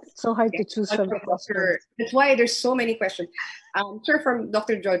 So hard to choose from the questions. That's why there's so many questions. Sir, from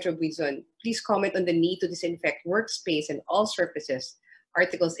Dr. Jojo Buizon, please comment on the need to disinfect workspace and all surfaces,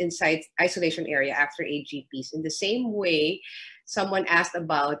 articles inside isolation area after AGPs. In the same way, someone asked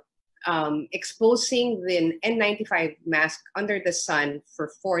about exposing the N95 mask under the sun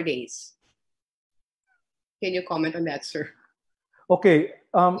for 4 days. Can you comment on that, sir? Okay.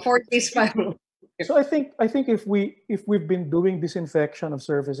 4 days fine. So I think if we've been doing disinfection of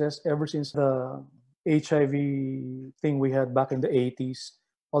surfaces ever since the HIV thing we had back in the 80s,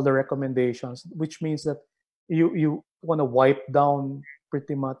 all the recommendations, which means that you want to wipe down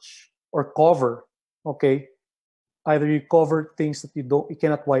pretty much or cover, okay? Either you cover things that you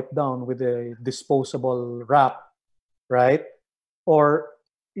cannot wipe down with a disposable wrap, right? Or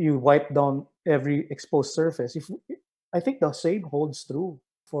you wipe down every exposed surface. I think the same holds true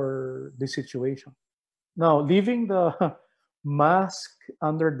for this situation. Now, leaving the mask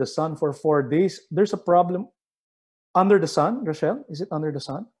under the sun for 4 days, there's a problem. Under the sun, Rochelle? Is it under the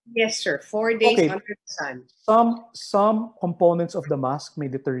sun? Yes, sir. 4 days under the sun. Some components of the mask may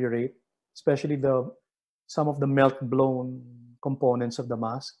deteriorate, especially some of the melt-blown components of the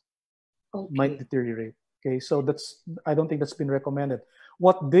mask might deteriorate. Okay, so I don't think that's been recommended.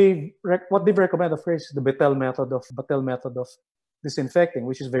 What they've recommended, of course, is the Battelle method of disinfecting,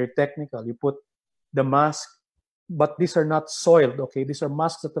 which is very technical. You put the mask, but these are not soiled. Okay, these are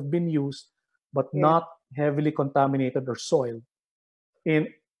masks that have been used, but not heavily contaminated or soiled, in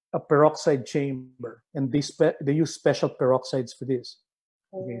a peroxide chamber, and they use special peroxides for this.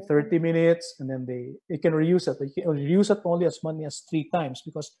 Okay, 30 minutes, and then they can reuse it. They can reuse it only as many as 3 times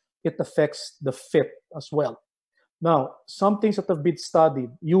because it affects the fit as well. Now, some things that have been studied: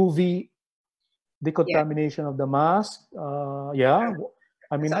 UV decontamination of the mask. I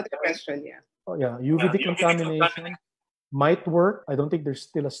mean, that's another question. UV decontamination might work. I don't think there's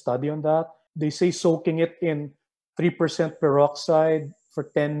still a study on that. They say soaking it in 3% peroxide for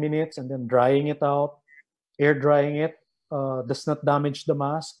 10 minutes and then drying it out, air drying it, does not damage the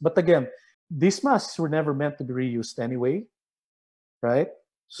mask. But again, these masks were never meant to be reused anyway, right?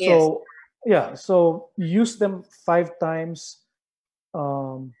 So so use them 5 times,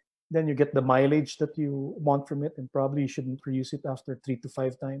 then you get the mileage that you want from it, and probably you shouldn't reuse it after 3 to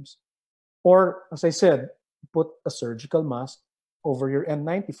 5 times. Or, as I said, put a surgical mask over your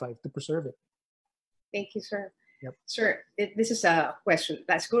N95 to preserve it. Thank you, sir. Yep. Sir, this is a question.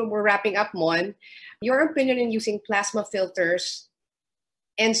 That's good. We're wrapping up, Mon. Your opinion in using plasma filters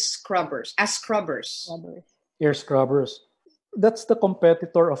and scrubbers as scrubbers? Air scrubbers. That's the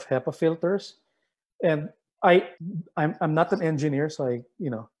competitor of HEPA filters. And I'm not an engineer, so I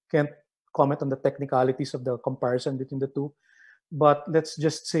can't comment on the technicalities of the comparison between the two. But let's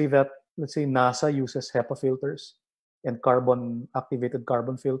just say that, let's say NASA uses HEPA filters and activated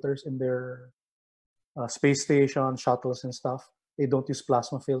carbon filters in their space station, shuttles and stuff. They don't use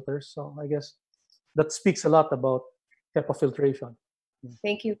plasma filters. So I guess that speaks a lot about HEPA filtration.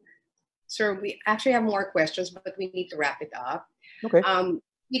 Thank you. Sir, we actually have more questions, but we need to wrap it up. Okay.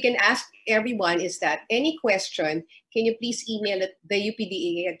 we can ask everyone is that any question, can you please email at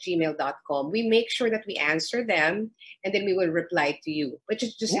theupda@gmail.com. We make sure that we answer them, and then we will reply to you. But you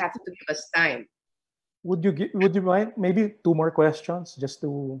just have to give us time. Would you mind maybe 2 more questions just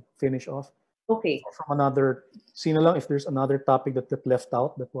to finish off? Okay. From another, sino lang if there's another topic that got left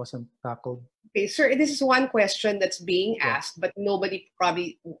out that wasn't tackled. Okay, sir, this is one question that's being asked, but nobody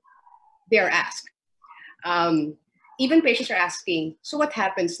probably dare ask. Even patients are asking, so what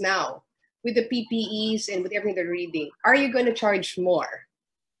happens now with the PPEs and with everything they're reading? Are you going to charge more?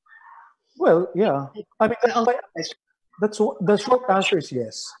 Well, yeah. I mean, that's the short answer is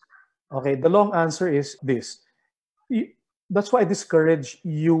yes. Okay, the long answer is this. That's why I discourage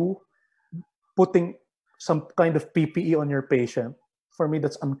you putting some kind of PPE on your patient. For me,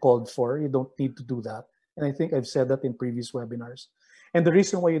 that's uncalled for. You don't need to do that. And I think I've said that in previous webinars. And the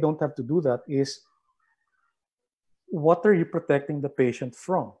reason why you don't have to do that is, what are you protecting the patient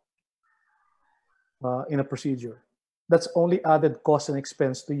from in a procedure? That's only added cost and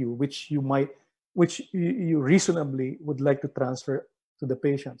expense to you, which you reasonably would like to transfer to the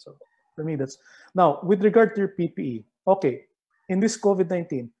patient. So for me, that's now with regard to your PPE. Okay, in this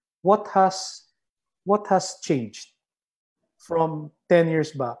COVID-19, what has changed from 10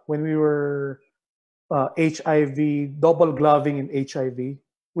 years back when we were HIV, double gloving in HIV?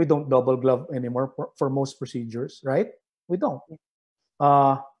 We don't double glove anymore for most procedures, right? We don't.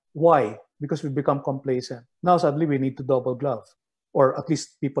 Why? Because we've become complacent. Now suddenly we need to double glove, or at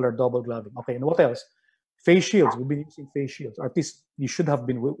least people are double gloving. Okay, and what else? Face shields. We've been using face shields. Or at least you should have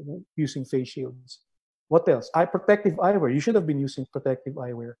been using face shields. What else? Protective eyewear. You should have been using protective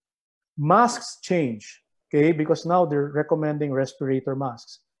eyewear. Masks change, okay, because now they're recommending respirator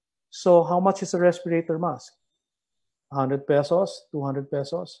masks. So how much is a respirator mask? 100 pesos, 200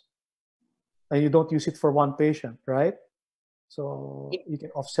 pesos. And you don't use it for one patient, right? So you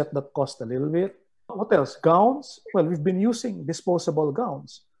can offset that cost a little bit. What else? Gowns? Well, we've been using disposable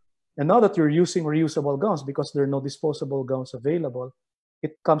gowns. And now that you're using reusable gowns, because there are no disposable gowns available,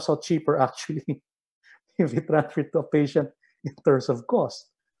 it comes out cheaper actually if you transfer it to a patient in terms of cost.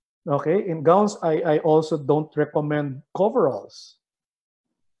 Okay, in gowns, I also don't recommend coveralls.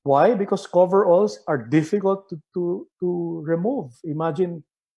 Why? Because coveralls are difficult to remove. Imagine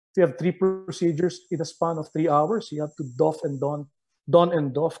if you have 3 procedures in a span of 3 hours, you have to don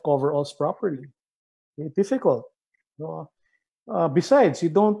and doff coveralls properly. It's difficult. Besides, you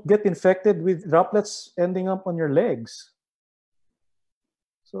don't get infected with droplets ending up on your legs.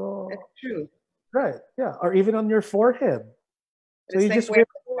 So that's true. Right, yeah, or even on your forehead. So you just wear it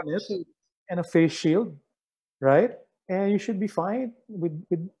and a face shield, right? And you should be fine with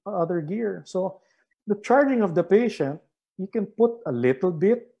other gear. So the charging of the patient, you can put a little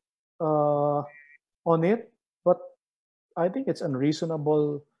bit on it, but I think it's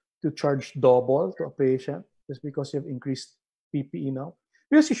unreasonable to charge double to a patient just because you have increased PPE now.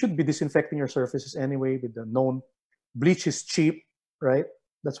 Because you should be disinfecting your surfaces anyway with the known bleach is cheap, right?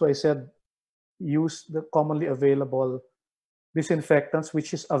 That's why I said use the commonly available disinfectants,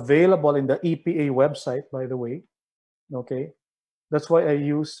 which is available in the EPA website, by the way. Okay, that's why I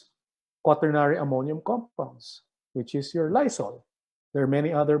use quaternary ammonium compounds, which is your Lysol. There are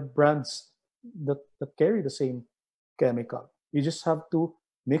many other brands that carry the same chemical. You just have to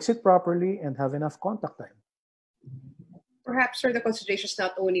mix it properly and have enough contact time. Perhaps, sir, the consideration is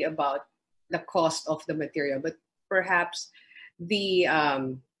not only about the cost of the material, but perhaps the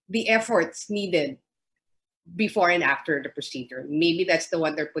efforts needed before and after the procedure. Maybe that's the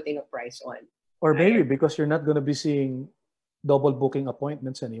one they're putting a price on. Or maybe because you're not going to be seeing double booking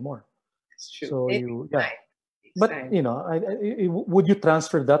appointments anymore. That's true. So but you know, would you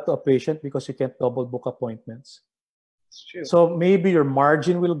transfer that to a patient because you can't double book appointments? It's true. So maybe your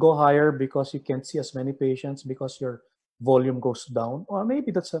margin will go higher because you can't see as many patients because your volume goes down. Or maybe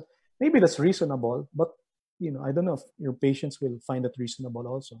that's reasonable, but you know, I don't know if your patients will find it reasonable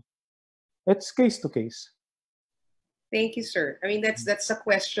also. It's case to case. Thank you, sir. I mean, that's a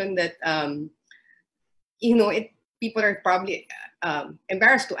question that people are probably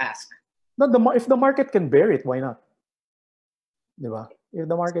embarrassed to ask. No, if the market can bear it, why not? Diba? If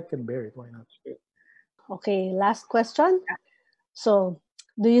the market can bear it, why not? Okay, last question. So,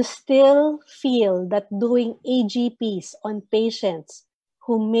 do you still feel that doing AGPs on patients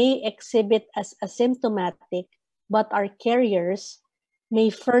who may exhibit as asymptomatic but are carriers may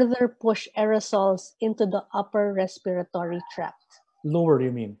further push aerosols into the upper respiratory tract? Lower,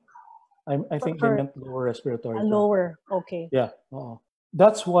 you mean? I think they meant lower respiratory tract. Lower, okay. Yeah.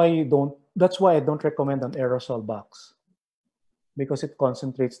 That's why I don't recommend an aerosol box, because it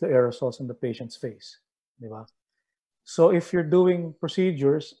concentrates the aerosols on the patient's face. Diba? So if you're doing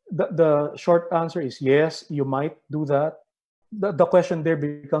procedures, the short answer is yes, you might do that. The question there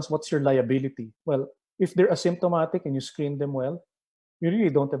becomes, what's your liability? Well, if they're asymptomatic and you screen them well, you really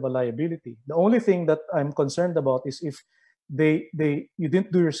don't have a liability. The only thing that I'm concerned about is if you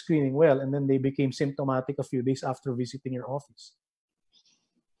didn't do your screening well and then they became symptomatic a few days after visiting your office.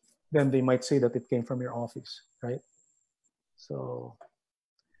 Then they might say that it came from your office, right? So,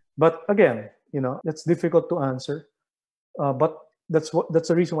 but again, that's difficult to answer. But that's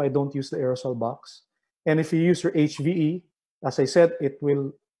the reason why I don't use the aerosol box. And if you use your HVE, as I said, it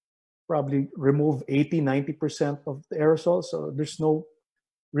will probably remove 80-90% of the aerosol. So there's no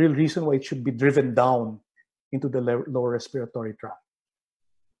real reason why it should be driven down into the lower respiratory tract.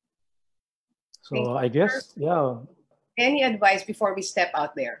 So I guess, yeah. Any advice before we step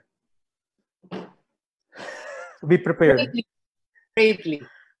out there? Be prepared. Bravely.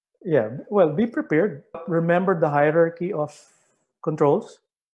 Yeah, well, be prepared. Remember the hierarchy of controls.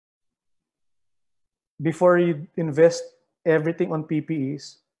 Before you invest everything on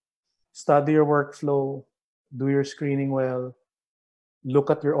PPEs, study your workflow, do your screening well, look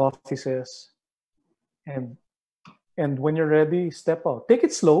at your offices, and when you're ready, step out. Take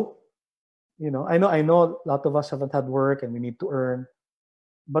it slow. I know a lot of us haven't had work and we need to earn.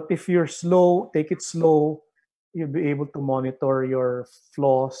 But if you're slow, take it slow. You'll be able to monitor your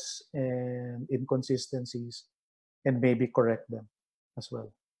flaws and inconsistencies and maybe correct them as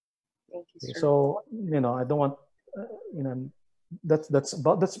well. Thank you, sir. So, I don't want, that's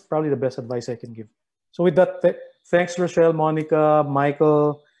probably the best advice I can give. So with that, thanks Rochelle, Monica,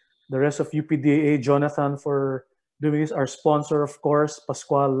 Michael, the rest of UPDAA, Jonathan for doing this. Our sponsor, of course,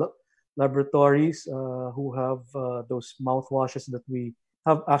 Pascual Laboratories, who have those mouthwashes that we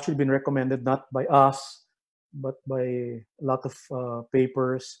have actually been recommended not by us, but by a lot of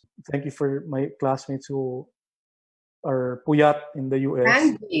papers. Thank you for my classmates who are puyat in the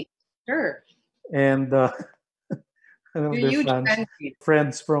US. Sure. And their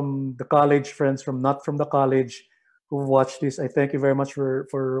friends from the college, friends from not from the college who watched this. I thank you very much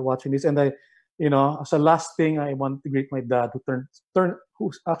for watching this. And as a last thing, I want to greet my dad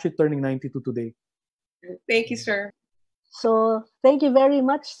who's actually turning 92 today. Thank you, sir. So thank you very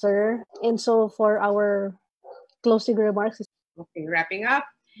much, sir. And so for our closing remarks. Okay, wrapping up.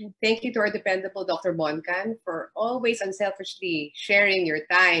 Thank you to our dependable Dr. Boncan for always unselfishly sharing your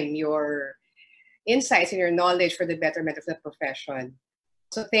time, your insights, and your knowledge for the betterment of the profession.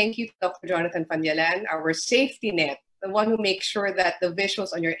 So thank you to Dr. Jonathan Panyalan, our safety net, the one who makes sure that the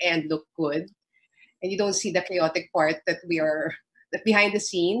visuals on your end look good and you don't see the chaotic part that behind the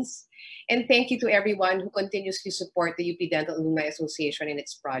scenes. And thank you to everyone who continuously support the UP Dental Alumni Association and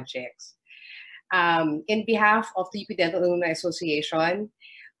its projects. In behalf of the UP Dental Alumni Association,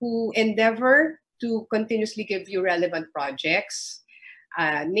 who endeavor to continuously give you relevant projects,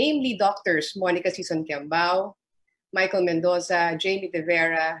 namely Doctors Monica Sison Kiambao, Michael Mendoza, Jamie De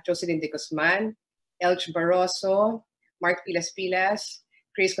Vera, Jocelyn De Guzman, Elch Barroso, Mark Pilas,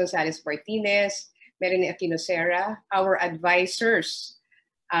 Chris Gonzalez Martinez, Melanie Aquino Serra, our advisors,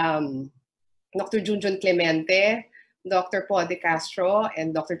 Dr. Junjun Clemente, Dr. Paul De Castro,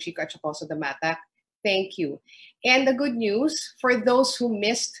 and Dr. Chico Achacoso Damatac. Thank you. And the good news, for those who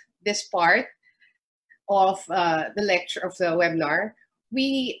missed this part of the lecture, of the webinar,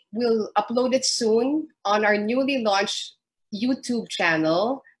 we will upload it soon on our newly launched YouTube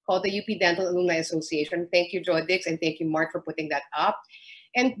channel called the UP Dental Alumni Association. Thank you, Jodix, and thank you, Mark, for putting that up.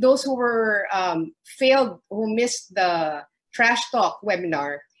 And those who were who missed the Trash Talk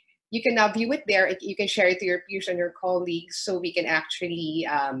webinar, you can now view it there. You can share it to your peers and your colleagues so we can actually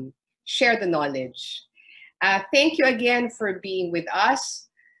share the knowledge. Thank you again for being with us.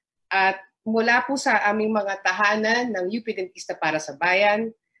 At mula po sa aming mga tahanan ng UP Dentista para sa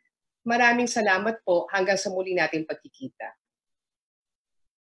Bayan, maraming salamat po hanggang sa muli nating pagkikita.